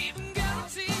beam,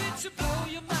 guaranteed to blow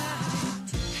your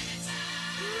mind.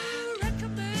 Ooh,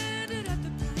 recommended at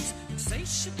the price,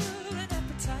 insatiable and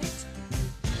appetite.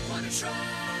 Wanna try?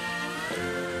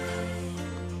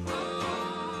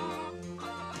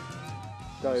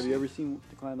 Dog, have you ever seen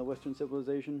Decline of the Western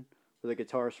Civilization? Where the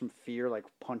guitarist from Fear like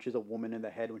punches a woman in the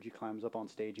head when she climbs up on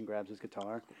stage and grabs his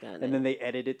guitar. God, And then they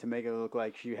edit it to make it look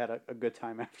like she had a good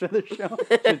time after the show.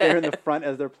 She's there in the front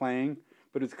as they're playing,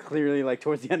 but it's clearly like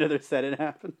towards the end of their set it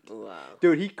happened. Wow.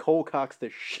 Dude, he cold cocks the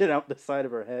shit out the side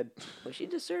of her head. Well, she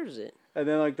deserves it. And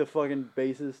then like the fucking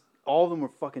bassist, all of them were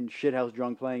fucking shithouse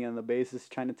drunk playing, and the bassist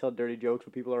trying to tell dirty jokes,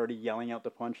 but people are already yelling out the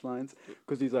punchlines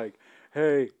because he's like,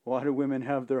 "Hey, why do women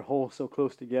have their holes so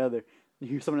close together?" You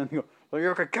hear someone go, "So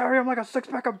you can carry him like a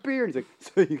 6-pack of beer." He's like,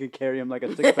 "So you can carry him like a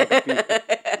 6-pack of beer."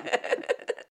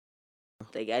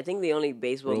 Like, I think the only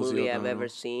baseball Rosie movie I've O'Donnell. ever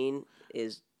seen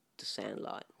is The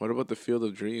Sandlot. What about the Field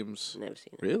of Dreams? Never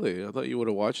seen it. Really? I thought you would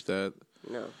have watched that.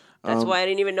 No. That's why I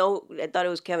didn't even know. I thought it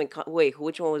was Kevin. Wait,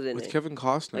 which one was in With it? Kevin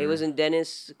Costner. It wasn't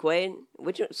Dennis Quaid.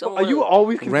 Which one? Are you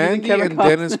always confusing Randy Kevin and Costner?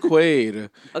 Dennis Quaid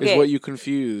Okay. is what you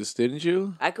confused, didn't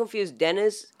you? I confused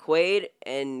Dennis Quaid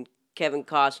and Kevin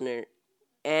Costner,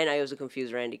 and I also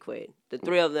confused Randy Quaid. The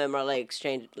three of them are like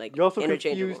You also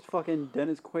interchangeable. confused fucking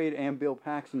Dennis Quaid and Bill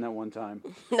Paxton that one time.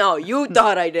 No, you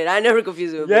thought I did. I never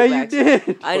confused him with Yeah, Bill you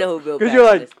Paxton. did. I know who Bill Because Paxton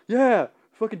you're like, is. yeah,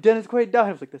 fucking Dennis Quaid died.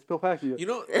 I was like, that's Bill Paxton. You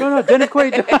know, No, Dennis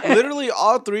Quaid died. literally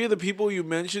all three of the people you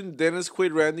mentioned, Dennis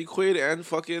Quaid, Randy Quaid, and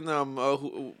fucking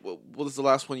what was the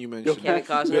last one you mentioned? Kevin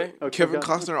Costner. Okay, Kevin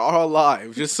got- Costner are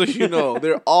alive. Just so you know,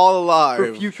 they're all alive.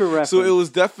 For future reference. So it was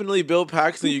definitely Bill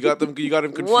Paxton. You got him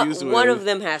confused with. One of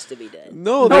them has to be dead.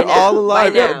 No, they're now. all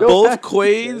alive. By now. Both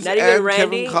Quaids Not even and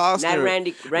Randy. Kevin Costner. Not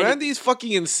Randy. Randy's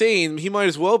fucking insane. He might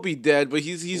as well be dead, but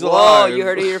he's Whoa, alive. you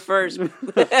heard it here first.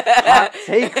 Hot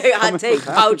take. Hot take.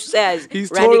 Pouch says He's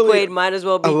Randy totally Quaid might as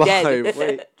well be alive. dead.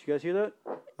 Wait, did you guys hear that?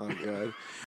 Oh god.